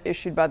permit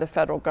issued by the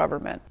federal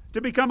government.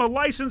 To become a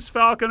licensed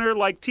falconer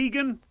like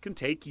Tegan can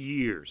take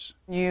years.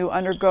 You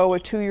undergo a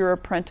 2-year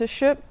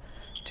apprenticeship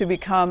to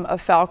become a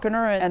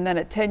falconer, and then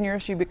at 10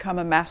 years you become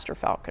a master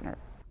falconer.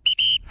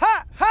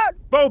 Ha! Ha!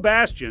 Beau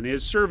Bastian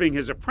is serving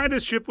his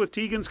apprenticeship with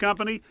Tegan's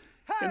company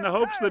in the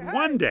hopes that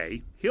one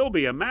day he'll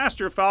be a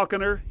master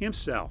falconer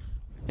himself.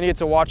 And you get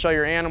to watch all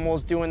your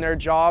animals doing their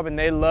job, and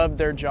they love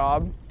their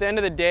job. At the end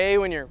of the day,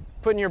 when you're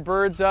putting your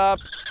birds up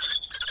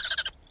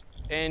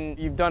and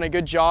you've done a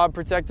good job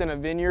protecting a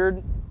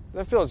vineyard,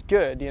 that feels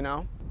good, you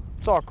know?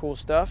 It's all cool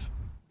stuff.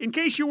 In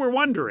case you were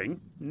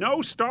wondering,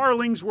 no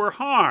starlings were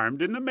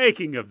harmed in the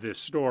making of this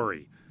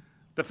story.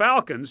 The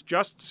falcons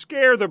just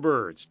scare the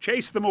birds,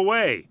 chase them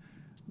away,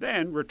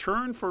 then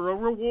return for a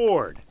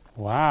reward.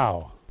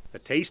 Wow. A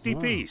tasty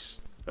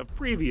piece of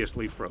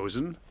previously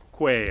frozen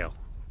quail.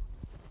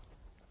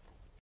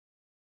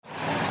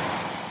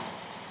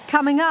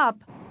 Coming up,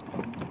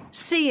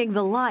 seeing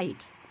the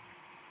light.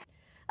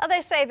 They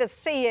say that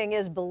seeing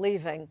is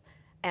believing,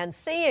 and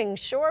seeing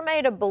sure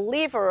made a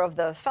believer of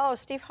the fellow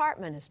Steve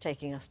Hartman is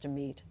taking us to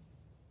meet.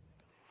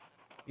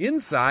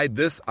 Inside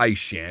this ice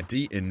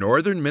shanty in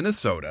northern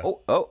Minnesota,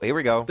 oh, here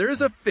we go.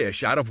 There's a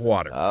fish out of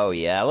water. Oh,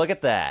 yeah, look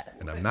at that.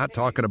 And I'm not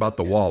talking about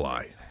the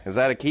walleye. Is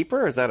that a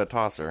keeper or is that a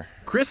tosser?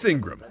 Chris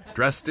Ingram,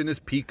 dressed in his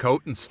pea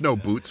coat and snow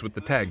boots with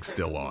the tag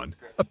still on,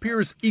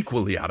 appears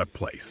equally out of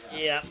place.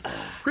 Yeah.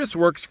 Chris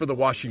works for the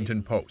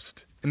Washington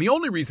Post, and the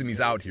only reason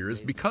he's out here is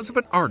because of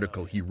an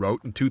article he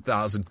wrote in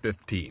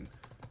 2015.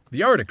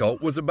 The article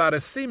was about a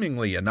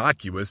seemingly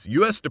innocuous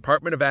U.S.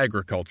 Department of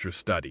Agriculture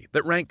study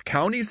that ranked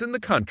counties in the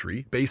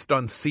country based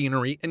on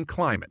scenery and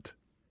climate.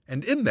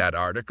 And in that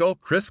article,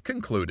 Chris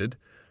concluded,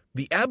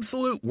 the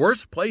absolute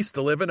worst place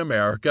to live in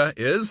America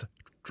is,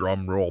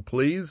 drum roll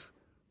please,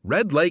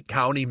 Red Lake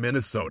County,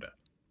 Minnesota.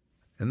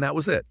 And that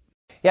was it.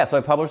 Yeah, so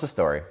I published a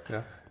story.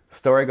 Yeah.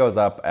 Story goes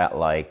up at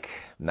like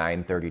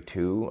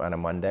 9:32 on a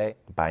Monday.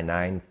 By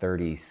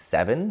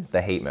 9:37,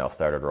 the hate mail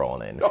started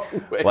rolling in. No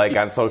way. Like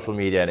on social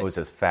media, and it was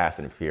just fast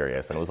and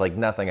furious, and it was like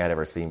nothing I'd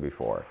ever seen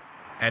before.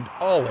 And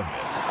all of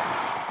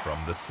it from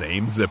the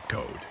same zip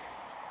code.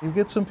 You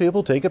get some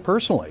people take it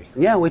personally.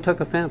 Yeah, we took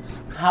offense.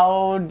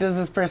 How does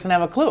this person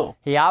have a clue?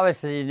 He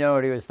obviously didn't know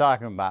what he was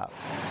talking about.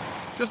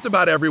 Just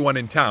about everyone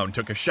in town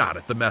took a shot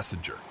at the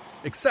messenger,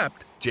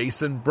 except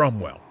Jason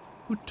Brumwell,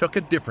 who took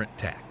a different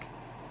tack.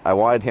 I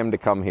wanted him to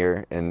come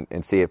here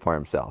and see it for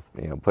himself.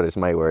 You know, put his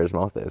money where his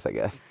mouth is, I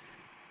guess.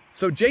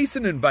 So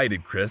Jason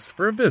invited Chris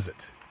for a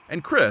visit,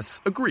 and Chris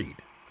agreed.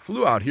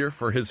 Flew out here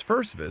for his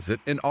first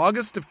visit in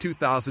August of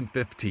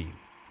 2015.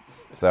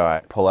 So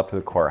I pull up to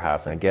the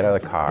courthouse and I get out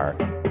of the car,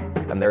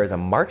 and there is a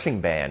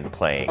marching band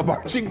playing. A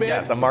marching band?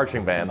 Yes, a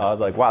marching band. I was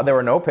like, wow, there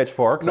were no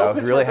pitchforks. No I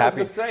was really pitchforks, happy.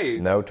 I was gonna say.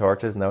 No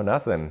torches, no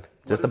nothing.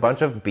 Just a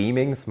bunch of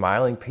beaming,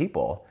 smiling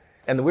people.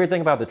 And the weird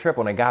thing about the trip,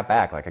 when I got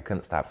back, like I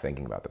couldn't stop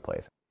thinking about the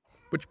place.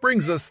 Which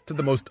brings us to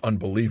the most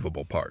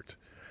unbelievable part.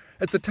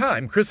 At the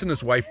time, Chris and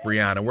his wife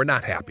Brianna were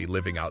not happy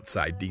living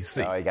outside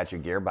D.C. Oh, you got your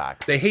gear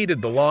back. They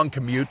hated the long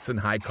commutes and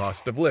high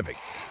cost of living.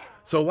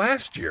 So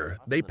last year,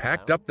 they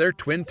packed up their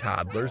twin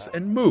toddlers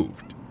and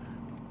moved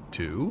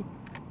to,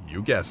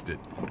 you guessed it,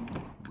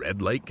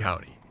 Red Lake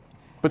County.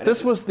 But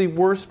this was the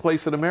worst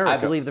place in America. I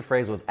believe the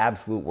phrase was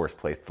absolute worst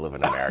place to live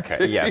in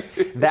America. Yes.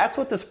 That's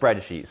what the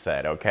spreadsheet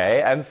said,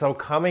 okay? And so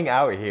coming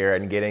out here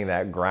and getting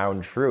that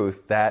ground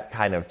truth, that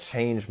kind of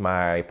changed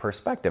my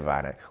perspective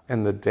on it.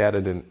 And the data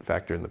didn't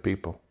factor in the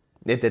people.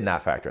 It did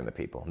not factor in the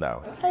people,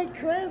 no. Hey,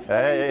 Chris.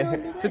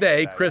 Hey.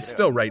 Today, Chris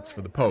still writes for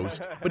the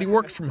Post, but he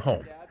works from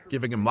home,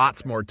 giving him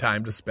lots more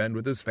time to spend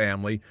with his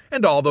family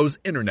and all those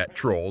internet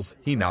trolls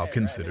he now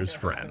considers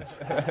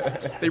friends.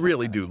 They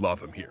really do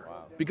love him here,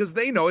 because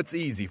they know it's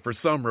easy for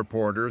some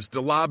reporters to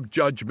lob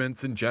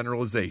judgments and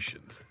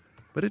generalizations.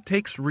 But it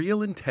takes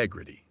real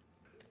integrity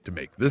to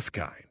make this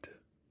kind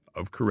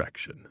of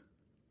correction.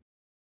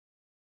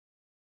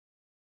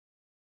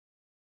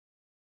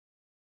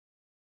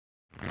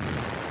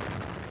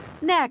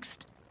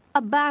 Next,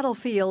 a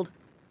battlefield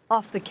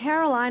off the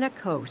Carolina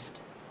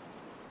coast.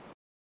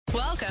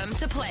 Welcome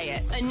to Play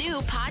It, a new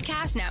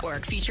podcast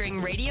network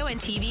featuring radio and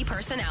TV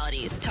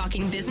personalities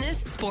talking business,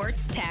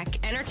 sports, tech,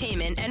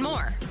 entertainment, and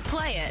more.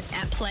 Play it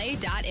at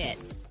play.it.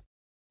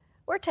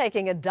 We're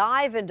taking a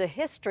dive into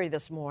history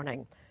this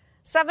morning.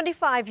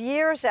 75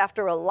 years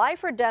after a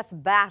life-or-death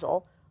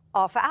battle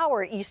off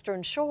our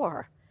eastern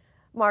shore.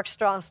 Mark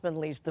Strassman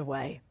leads the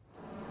way.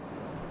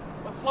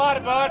 Let's slide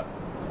it, bud.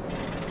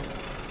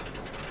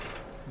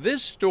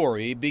 This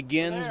story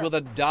begins with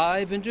a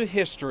dive into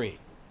history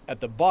at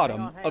the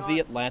bottom of the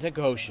Atlantic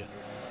Ocean.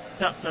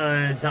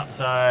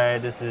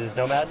 Topside, this is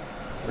Nomad.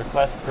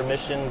 Request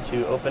permission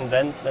to open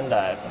vents and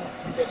dive.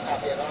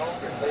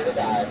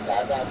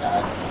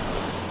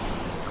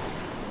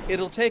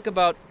 It'll take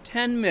about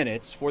 10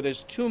 minutes for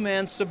this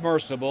two-man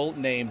submersible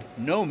named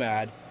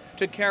Nomad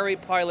to carry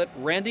pilot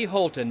Randy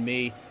Holt and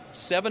me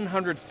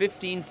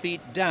 715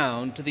 feet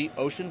down to the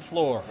ocean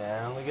floor.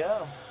 Down we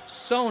go.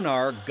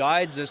 Sonar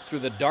guides us through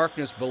the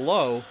darkness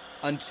below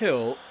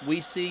until we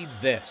see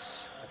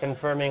this.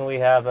 Confirming we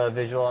have a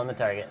visual on the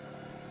target.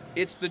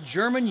 It's the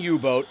German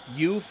U-boat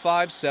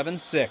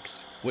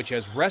U-576, which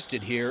has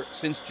rested here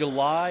since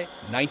July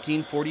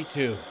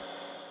 1942.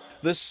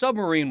 The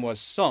submarine was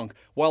sunk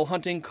while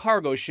hunting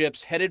cargo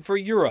ships headed for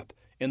Europe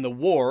in the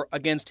war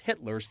against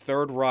Hitler's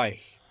Third Reich.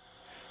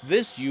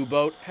 This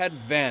U-boat had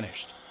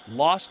vanished,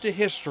 lost to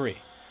history,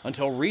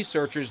 until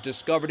researchers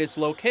discovered its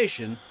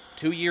location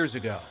 2 years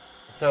ago.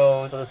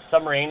 So the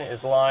submarine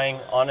is lying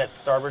on its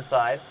starboard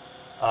side.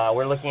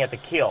 We're looking at the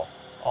keel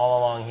all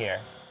along here.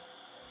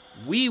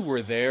 We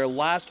were there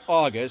last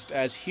August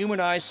as human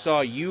eyes saw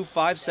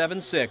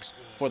U-576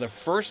 for the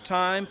first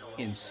time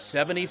in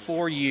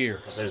 74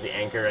 years. So there's the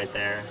anchor right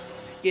there.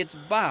 Its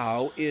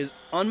bow is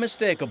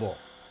unmistakable.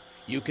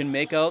 You can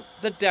make out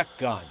the deck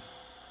gun.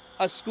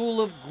 A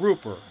school of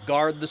grouper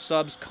guard the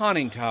sub's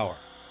conning tower.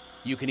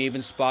 You can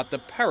even spot the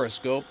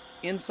periscope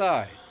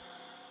inside.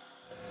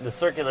 The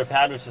circular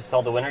pad, which is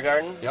called the Winter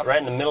Garden, right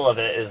in the middle of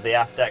it is the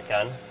aft deck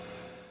gun.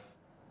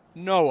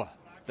 NOAA,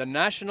 the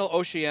National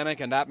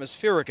Oceanic and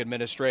Atmospheric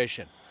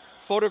Administration,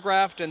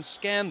 photographed and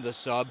scanned the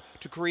sub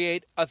to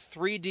create a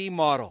 3D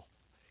model.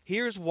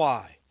 Here's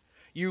why.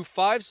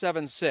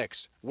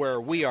 U-576,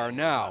 where we are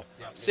now,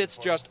 sits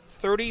just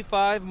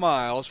 35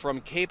 miles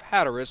from Cape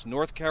Hatteras,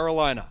 North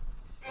Carolina.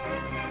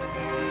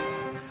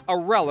 A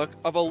relic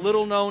of a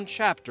little-known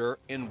chapter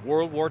in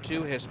World War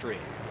II history.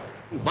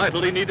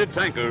 Vitally needed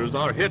tankers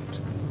are hit,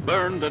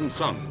 burned, and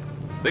sunk,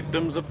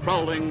 victims of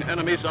prowling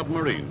enemy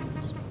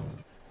submarines.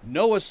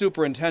 NOAA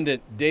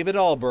Superintendent David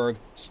Alberg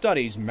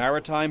studies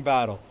maritime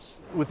battles.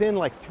 Within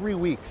like 3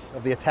 weeks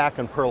of the attack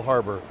on Pearl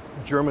Harbor,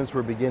 Germans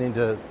were beginning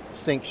to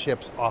sink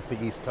ships off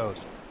the East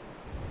Coast.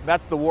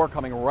 That's the war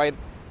coming right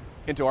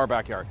into our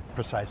backyard.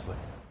 Precisely.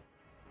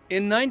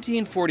 In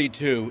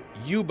 1942,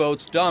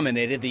 U-boats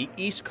dominated the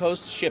East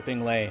Coast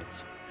shipping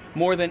lanes.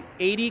 More than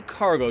 80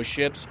 cargo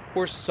ships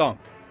were sunk,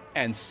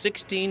 and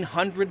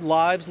 1,600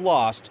 lives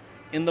lost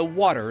in the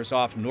waters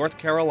off North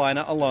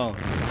Carolina alone.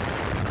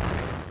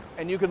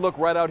 And you could look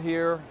right out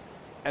here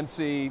and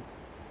see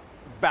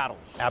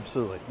battles.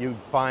 Absolutely. You'd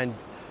find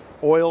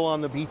oil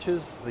on the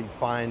beaches, you'd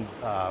find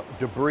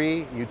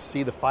debris, you'd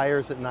see the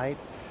fires at night,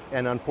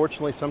 and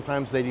unfortunately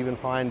sometimes they'd even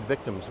find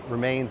victims,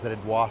 remains that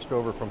had washed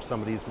over from some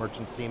of these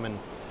merchant seamen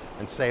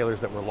and sailors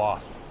that were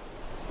lost.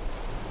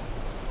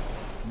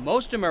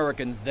 Most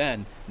Americans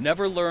then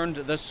never learned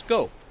the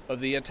scope of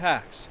the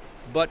attacks,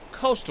 but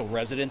coastal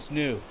residents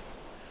knew.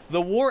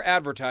 The War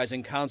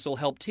Advertising Council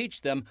helped teach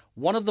them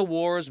one of the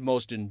war's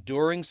most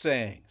enduring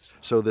sayings.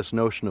 So this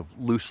notion of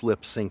loose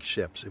lips sink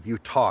ships. If you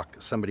talk,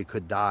 somebody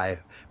could die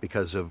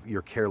because of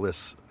your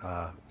careless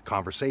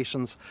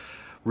conversations,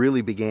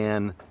 really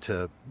began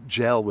to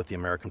gel with the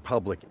American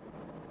public.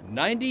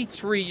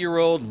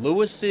 93-year-old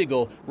Louis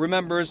Siegel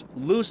remembers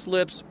loose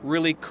lips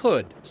really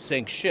could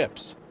sink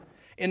ships.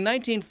 In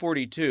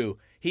 1942,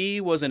 he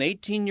was an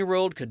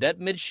 18-year-old cadet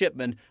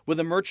midshipman with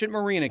the Merchant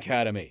Marine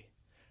Academy.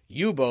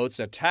 U-boats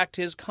attacked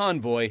his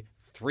convoy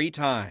 3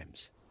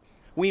 times.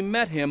 We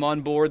met him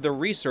on board the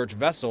research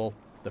vessel,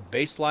 the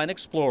Baseline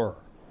Explorer.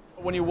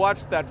 When you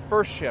watched that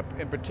first ship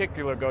in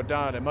particular go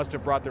down, it must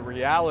have brought the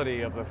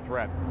reality of the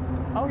threat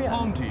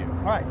home to you.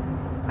 Right.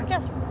 I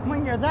guess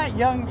when you're that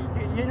young,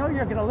 you know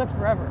you're going to live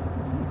forever.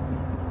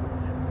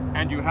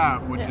 And you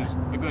have, which is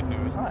the good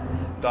news. Right.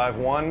 Dive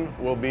 1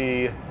 will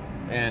be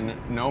in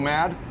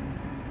Nomad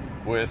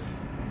with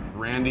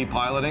Randy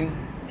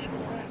piloting.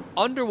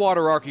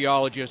 Underwater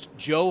archaeologist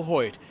Joe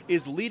Hoyt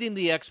is leading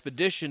the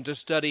expedition to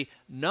study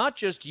not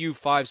just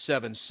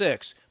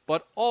U-576,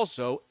 but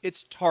also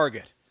its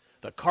target,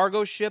 the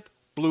cargo ship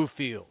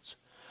Bluefields.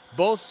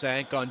 Both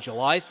sank on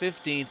July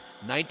 15,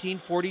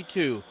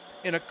 1942,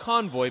 in a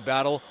convoy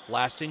battle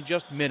lasting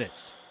just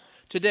minutes.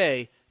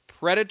 Today,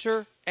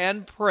 predator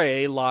and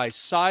prey lie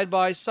side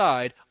by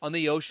side on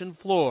the ocean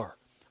floor,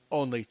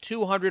 only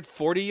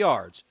 240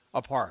 yards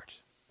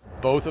apart.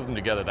 Both of them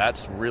together,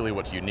 that's really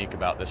what's unique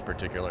about this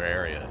particular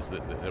area, is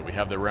that we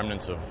have the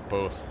remnants of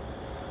both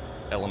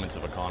elements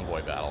of a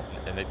convoy battle.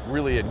 And it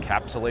really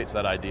encapsulates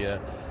that idea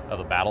of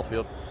a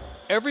battlefield.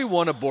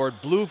 Everyone aboard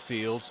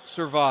Bluefields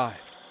survived,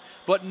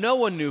 but no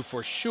one knew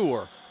for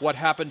sure what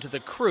happened to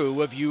the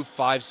crew of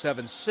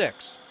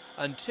U-576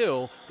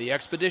 until the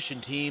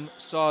expedition team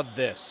saw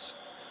this.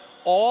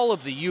 All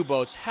of the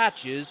U-boat's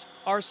hatches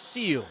are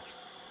sealed.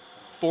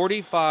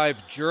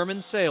 45 German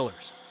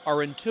sailors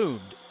are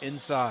entombed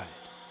inside.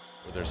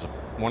 There's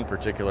one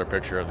particular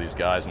picture of these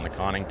guys in the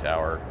conning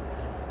tower,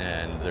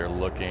 and they're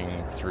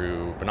looking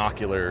through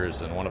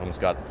binoculars, and one of them's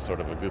got sort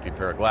of a goofy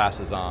pair of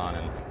glasses on,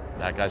 and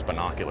that guy's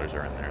binoculars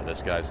are in there.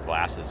 This guy's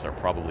glasses are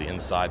probably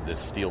inside this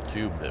steel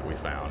tube that we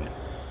found.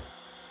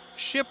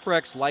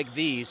 Shipwrecks like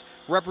these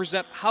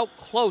represent how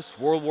close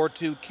World War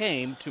II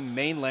came to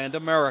mainland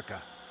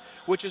America,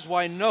 which is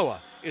why NOAA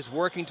is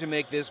working to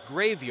make this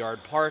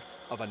graveyard part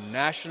of a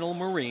national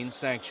marine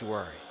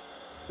sanctuary.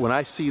 When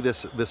I see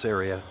this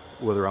area,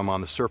 whether I'm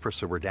on the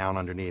surface or we're down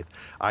underneath,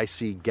 I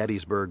see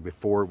Gettysburg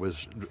before it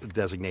was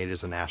designated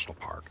as a national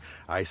park.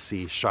 I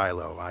see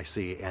Shiloh, I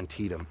see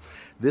Antietam.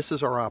 This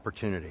is our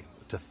opportunity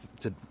to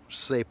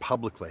say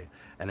publicly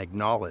and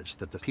acknowledge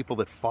that the people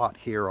that fought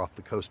here off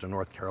the coast of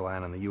North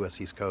Carolina and the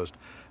U.S. East Coast,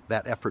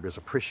 that effort is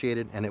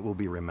appreciated and it will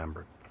be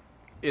remembered.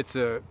 It's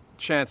a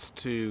chance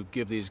to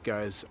give these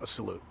guys a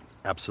salute.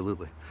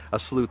 Absolutely. A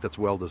salute that's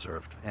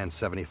well-deserved and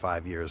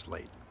 75 years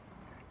late.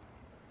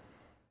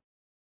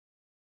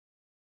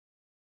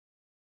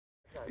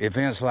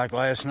 Events like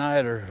last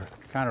night are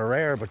kind of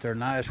rare, but they're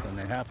nice when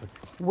they happen.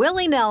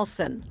 Willie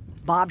Nelson,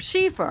 Bob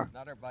Schieffer,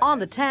 On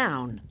the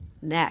Town,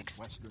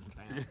 next.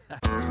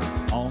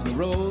 On the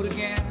road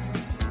again.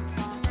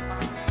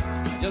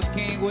 Just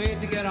can't wait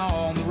to get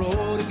on the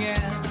road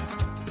again.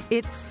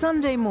 It's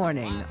Sunday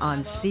morning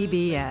on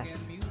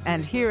CBS.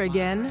 And here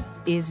again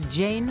is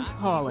Jane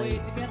Pauley.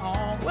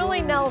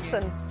 Willie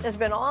Nelson has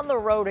been on the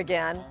road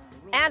again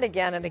and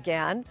again and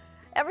again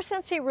ever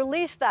since he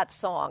released that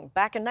song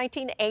back in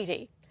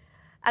 1980.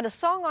 And a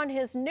song on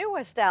his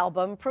newest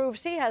album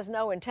proves he has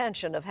no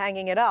intention of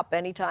hanging it up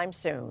anytime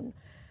soon.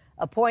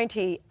 A point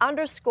he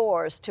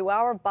underscores to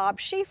our Bob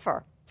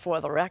Schieffer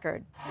for the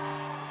record.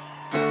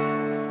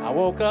 I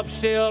woke up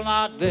still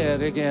not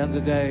dead again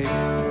today.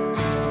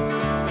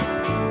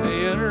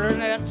 The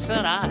internet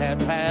said I had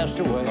passed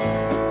away.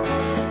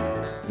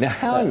 Now,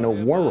 how in the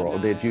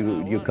world did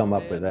you come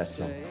up with that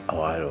song?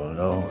 Oh, I don't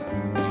know.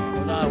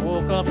 I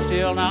woke up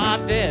still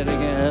not dead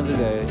again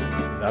today.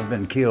 I've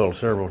been killed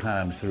several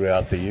times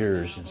throughout the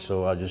years, and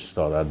so I just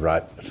thought I'd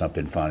write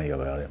something funny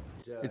about it.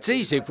 It's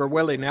easy for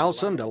Willie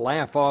Nelson to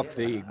laugh off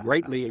the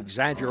greatly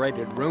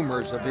exaggerated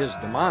rumors of his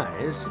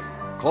demise.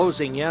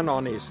 Closing in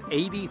on his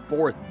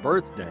 84th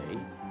birthday,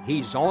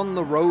 he's on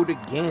the road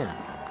again,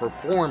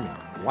 performing,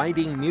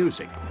 writing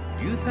music.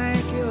 You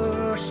think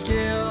you're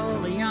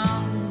still a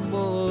young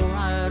bull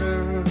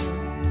rider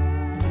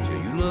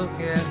till you look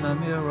in the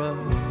mirror.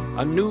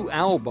 A new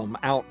album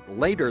out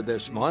later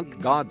this month,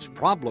 God's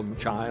Problem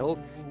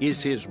Child,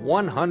 is his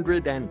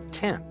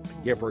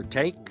 110th, give or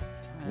take,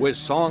 with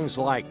songs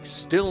like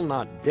Still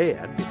Not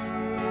Dead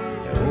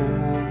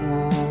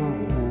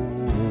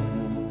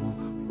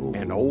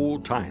and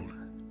Old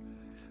Timer.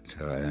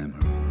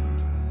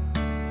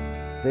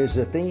 There's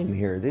a theme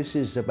here. This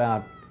is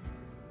about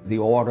the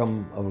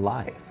autumn of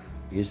life.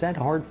 Is that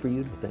hard for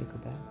you to think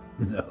about?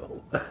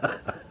 No.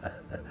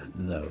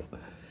 No.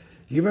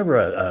 You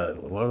remember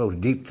one of those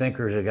deep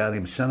thinkers, a guy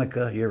named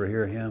Seneca? You ever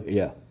hear him?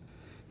 Yeah.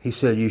 He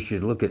said you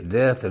should look at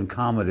death and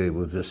comedy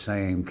with the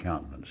same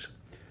countenance.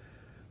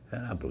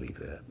 And I believe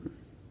that.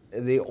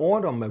 The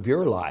autumn of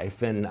your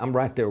life, and I'm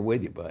right there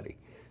with you, buddy,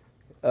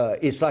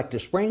 it's like the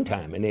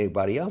springtime in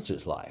anybody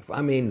else's life.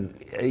 I mean,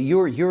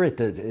 you're at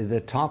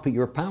the top of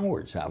your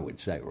powers, I would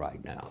say,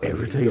 right now.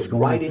 Everything's you're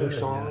going writing good,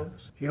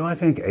 songs. Yeah. You know, I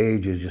think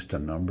age is just a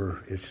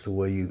number. It's the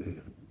way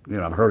you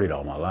know, I've heard it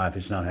all my life.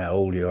 It's not how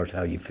old you are, it's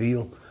how you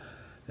feel.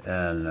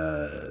 And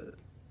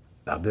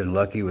I've been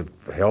lucky with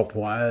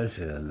health-wise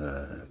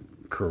and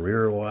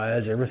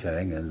career-wise,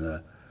 everything,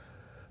 and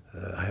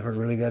I haven't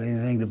really got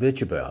anything to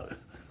bitch about.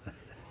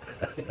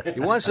 He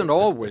wasn't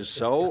always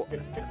so.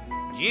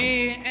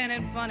 Gee, ain't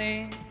it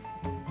funny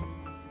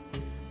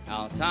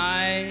how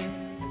time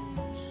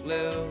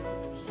slips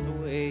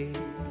away?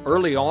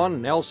 Early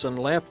on, Nelson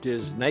left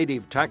his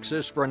native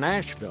Texas for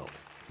Nashville.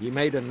 He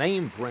made a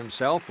name for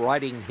himself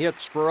writing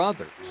hits for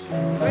others.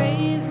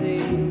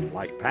 Crazy.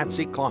 Like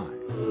Patsy Cline.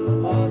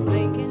 Or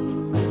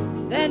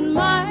thinking that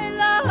my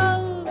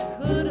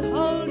love could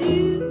hold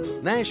you.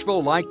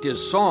 Nashville liked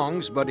his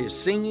songs, but his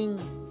singing,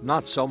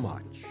 not so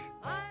much.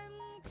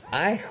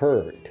 I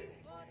heard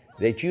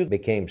that you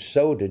became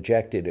so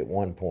dejected at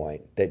one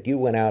point that you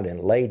went out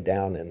and laid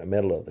down in the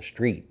middle of the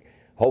street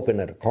hoping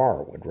that a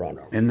car would run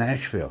over. In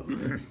Nashville.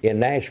 In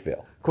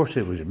Nashville. Of course,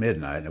 it was at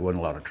midnight and there wasn't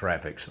a lot of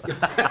traffic. So.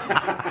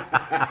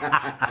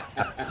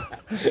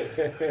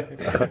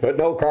 But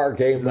no car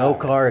came by. No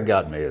car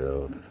got me,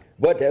 though.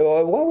 But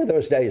what were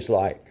those days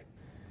like?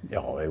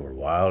 Oh, they were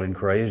wild and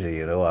crazy,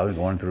 you know. I was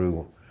going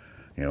through,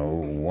 you know,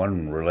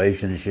 one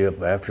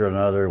relationship after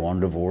another, one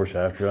divorce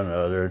after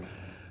another.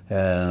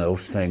 And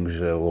those things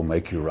will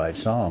make you write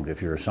songs.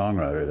 If you're a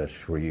songwriter,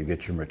 that's where you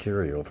get your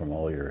material from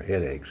all your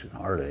headaches and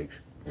heartaches.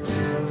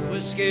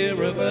 Whiskey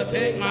River,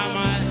 take my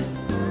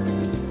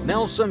mind.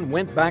 Nelson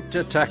went back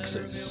to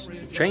Texas,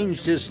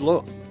 changed his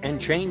look, and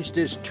changed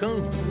his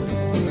tune.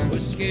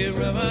 Whiskey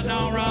River,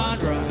 don't run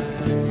dry.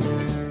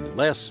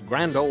 Less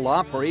Grand Ole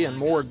Opry and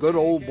more good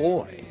old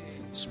boy,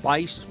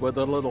 spiced with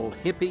a little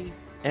hippie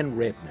and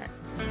redneck.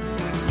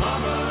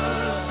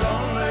 Mama,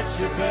 don't let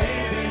your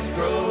babies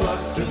grow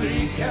up to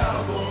be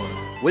cowboys.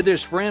 With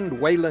his friend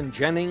Waylon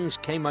Jennings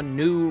came a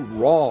new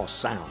raw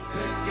sound.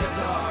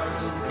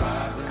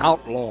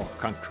 Outlaw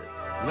country.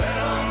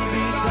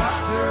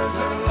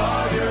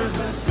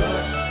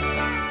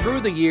 Through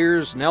the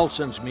years,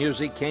 Nelson's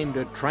music came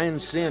to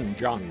transcend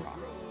genre.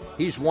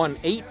 He's won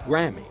 8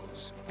 Grammys,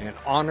 lives and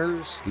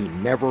honors he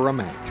never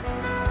imagined.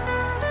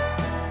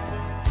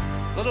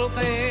 Little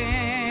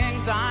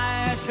things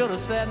I should have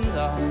said and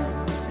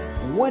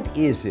done. What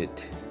is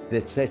it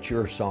that sets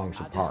your songs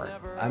apart?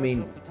 I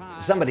mean,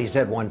 somebody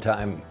said one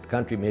time,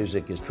 country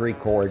music is 3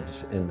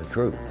 chords and the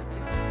truth.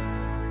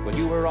 But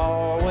you were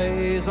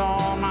always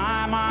on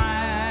my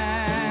mind.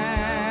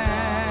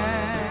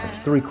 It's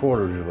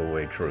 3/4 of the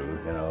way true,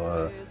 you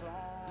know.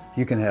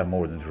 You can have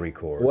more than 3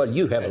 chords. Well,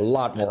 you have a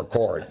lot more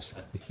chords.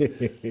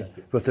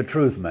 But the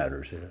truth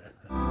matters.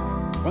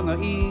 When the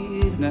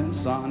evening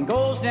sun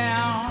goes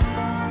down.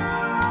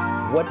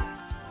 What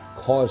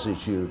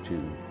causes you to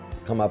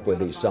come up with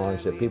these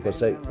songs that people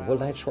say, well,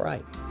 that's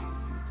right?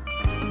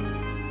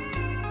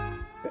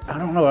 I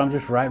don't know, I'm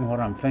just writing what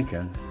I'm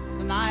thinking.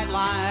 The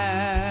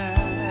nightlife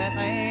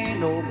ain't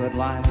no good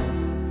life,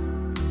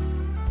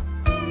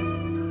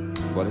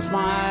 but it's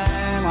my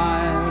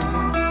life.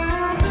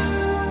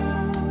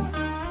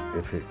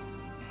 If it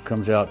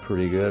comes out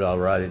pretty good, I'll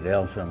write it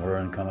down somewhere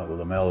and come up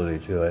with a melody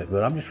to it.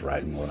 But I'm just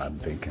writing what I'm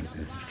thinking.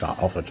 It's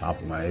off the top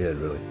of my head,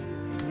 really.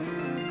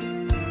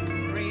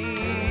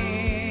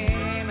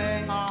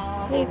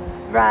 He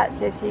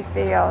writes as he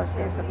feels,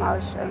 his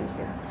emotions,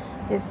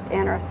 his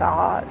inner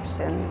thoughts,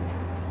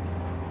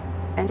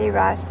 and he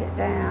writes it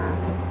down.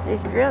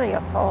 He's really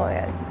a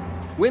poet.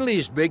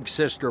 Willie's big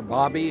sister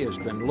Bobby has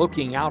been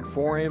looking out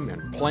for him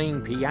and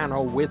playing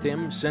piano with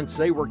him since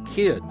they were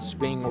kids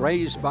being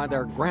raised by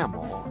their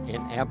grandma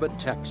in Abbott,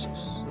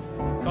 Texas.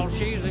 'Cause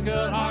she's a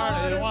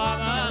good-hearted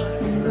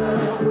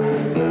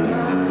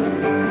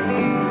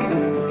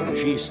woman.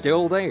 She's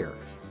still there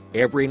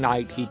every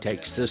night he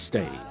takes the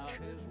stage.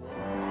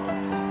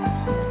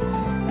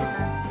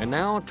 And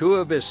now 2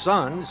 of his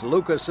sons,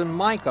 Lucas and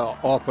Micah,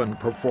 often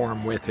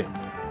perform with him.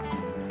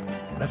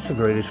 That's the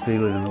greatest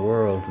feeling in the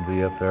world, to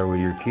be up there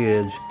with your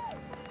kids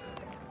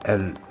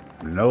and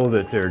know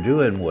that they're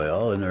doing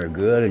well and they're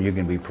good and you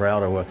can be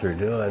proud of what they're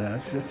doing.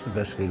 That's the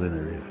best feeling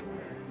there is.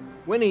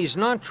 When he's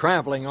not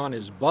traveling on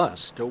his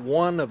bus to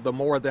one of the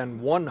more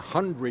than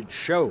 100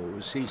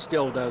 shows he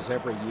still does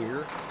every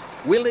year,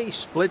 Willie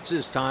splits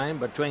his time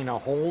between a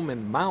home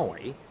in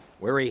Maui,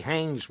 where he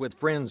hangs with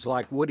friends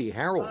like Woody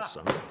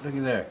Harrelson. Look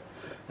at there.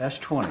 That's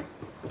 20.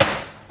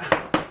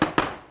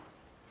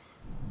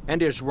 And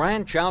his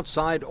ranch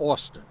outside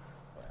Austin,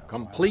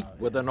 complete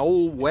with an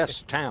old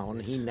west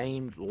town he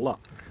named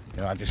Luck.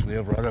 You know, I just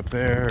live right up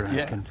there.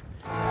 Yeah.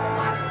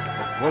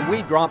 When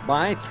we drop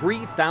by,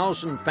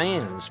 3,000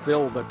 fans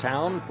fill the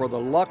town for the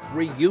Luck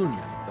reunion,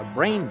 the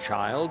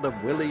brainchild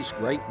of Willie's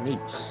great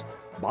niece,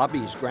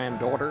 Bobby's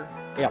granddaughter,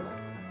 Ella.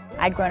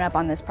 I'd grown up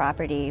on this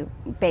property.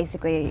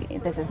 Basically,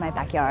 this is my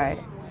backyard.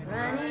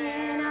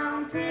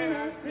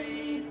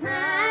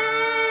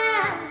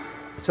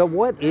 So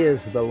what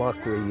is the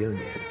Luck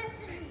reunion?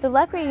 The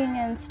Luck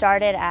reunion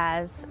started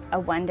as a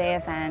one-day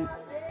event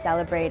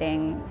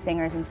celebrating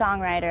singers and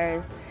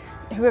songwriters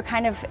who were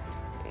kind of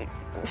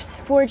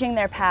forging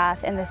their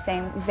path in the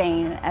same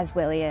vein as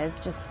Willie is,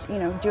 just, you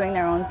know, doing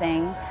their own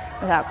thing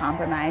without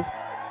compromise.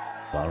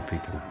 A lot of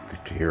people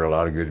get to hear a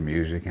lot of good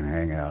music and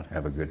hang out,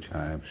 have a good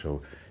time,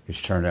 so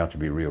it's turned out to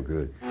be real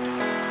good. In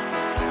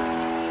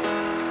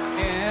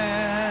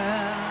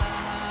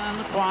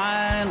the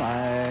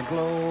twilight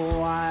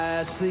glow,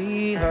 I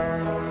see her.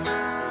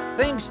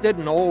 Things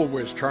didn't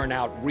always turn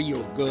out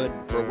real good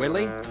for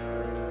Willie.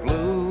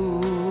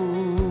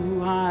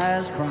 Blue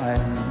eyes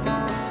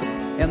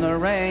crying in the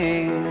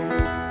rain.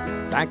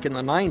 Back in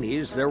the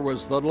 90s, there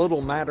was the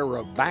little matter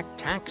of back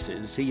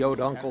taxes he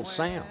owed Uncle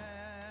Sam.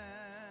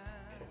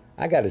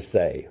 I got to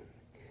say,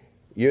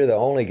 you're the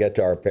only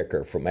guitar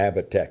picker from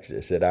Abbott,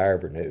 Texas that I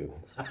ever knew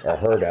or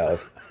heard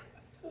of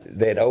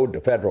that owed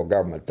the federal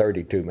government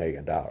 $32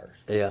 million.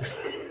 Yeah.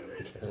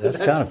 That's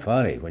kind of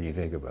funny when you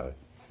think about it.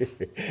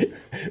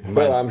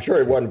 Well, I'm sure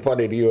it wasn't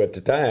funny to you at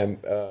the time.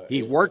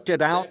 He worked it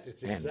out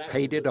and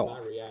paid it off.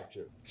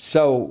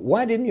 So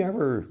why didn't you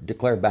ever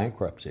declare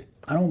bankruptcy?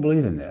 I don't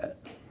believe in that.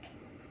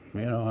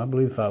 You know, I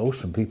believe if I owe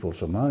some people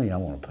some money, I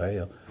want to pay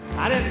them.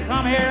 I didn't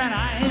come here and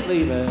I ain't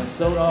leaving,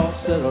 so don't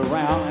sit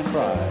around and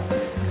cry.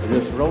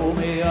 Just roll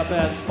me up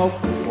and smoke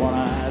this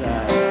one-eyed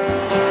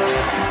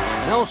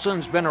eye.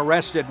 Nelson's been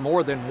arrested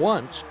more than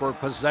once for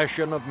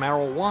possession of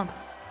marijuana.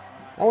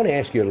 I want to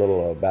ask you a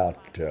little about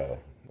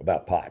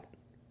pot.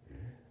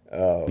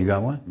 You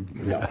got one?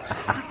 No.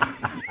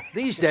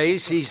 These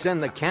days, he's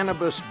in the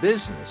cannabis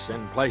business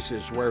in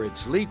places where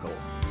it's legal.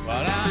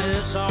 Well, now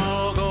it's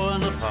all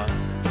going to pot,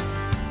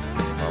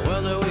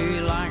 whether we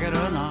like it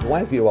or not. Why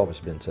have you always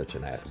been such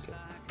an advocate?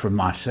 For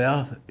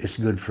myself, it's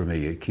good for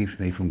me. It keeps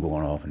me from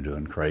going off and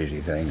doing crazy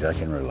things. I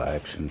can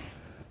relax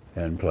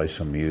and play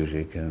some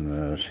music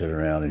and sit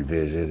around and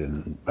visit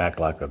and act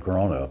like a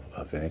grown-up,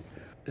 I think.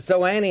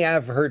 So, Annie,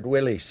 I've heard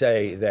Willie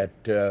say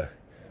that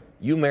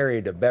you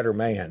married a better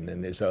man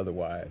than his other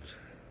wives.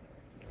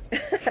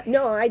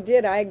 No, I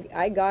did.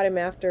 I got him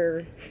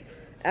after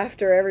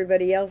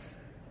everybody else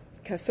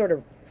sort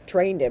of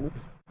trained him.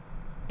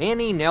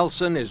 Annie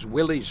Nelson is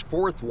Willie's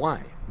fourth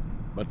wife,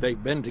 but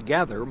they've been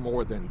together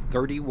more than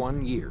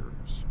 31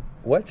 years.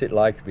 What's it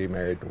like to be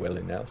married to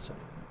Willie Nelson?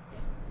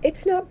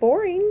 It's not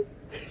boring.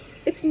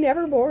 It's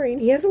never boring.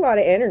 He has a lot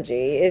of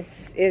energy.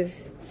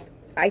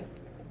 I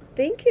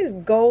think his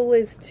goal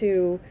is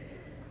to,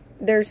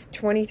 there's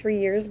 23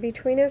 years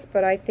between us,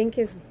 but I think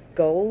his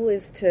goal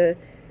is to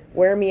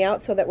wear me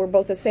out so that we're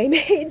both the same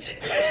age.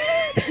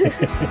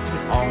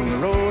 On the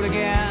road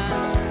again,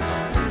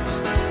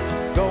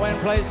 going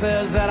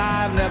places that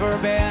I've never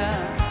been.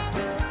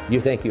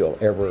 You think you'll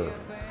ever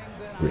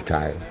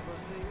retire?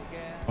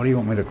 What do you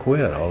want me to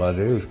quit? All I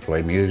do is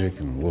play music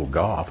and a little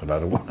golf, and I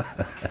don't want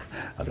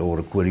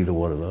to quit either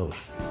one of those.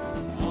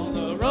 On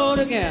the road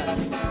again,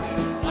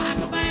 like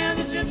a band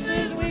of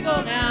gypsies, we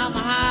go down the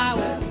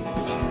highway.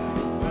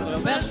 We're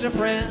the best of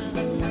friends.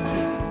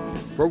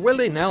 For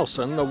Willie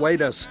Nelson, the way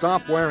to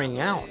stop wearing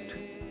out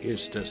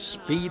is to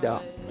speed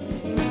up.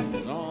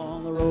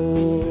 On the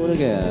road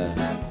again.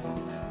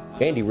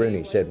 Andy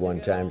Rooney said one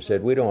time,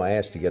 we don't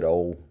ask to get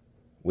old,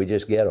 we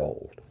just get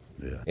old.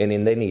 Yeah.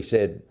 And then he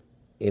said,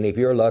 and if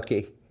you're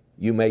lucky,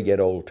 you may get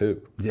old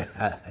too. Yeah.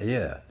 I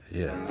can't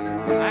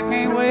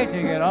wait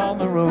to get on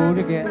the road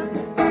again.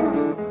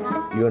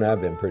 You and I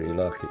have been pretty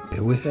lucky. Yeah,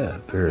 we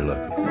have, very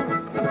lucky.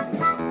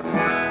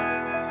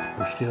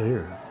 We're still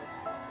here.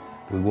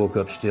 We woke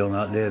up still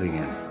not dead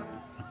again.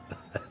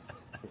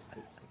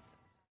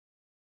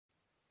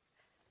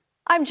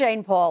 I'm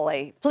Jane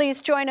Pauley. Please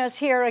join us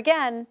here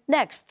again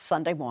next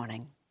Sunday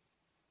morning.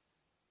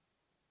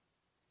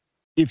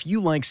 If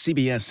you like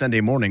CBS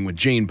Sunday Morning with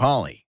Jane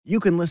Pauley, you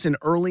can listen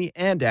early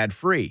and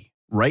ad-free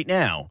right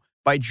now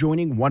by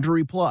joining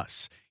Wondery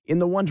Plus in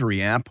the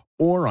Wondery app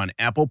or on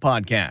Apple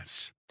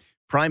Podcasts.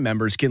 Prime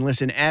members can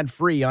listen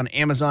ad-free on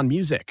Amazon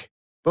Music.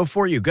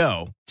 Before you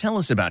go, tell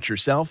us about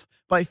yourself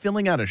by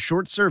filling out a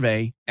short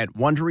survey at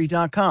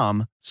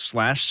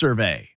Wondery.com/survey.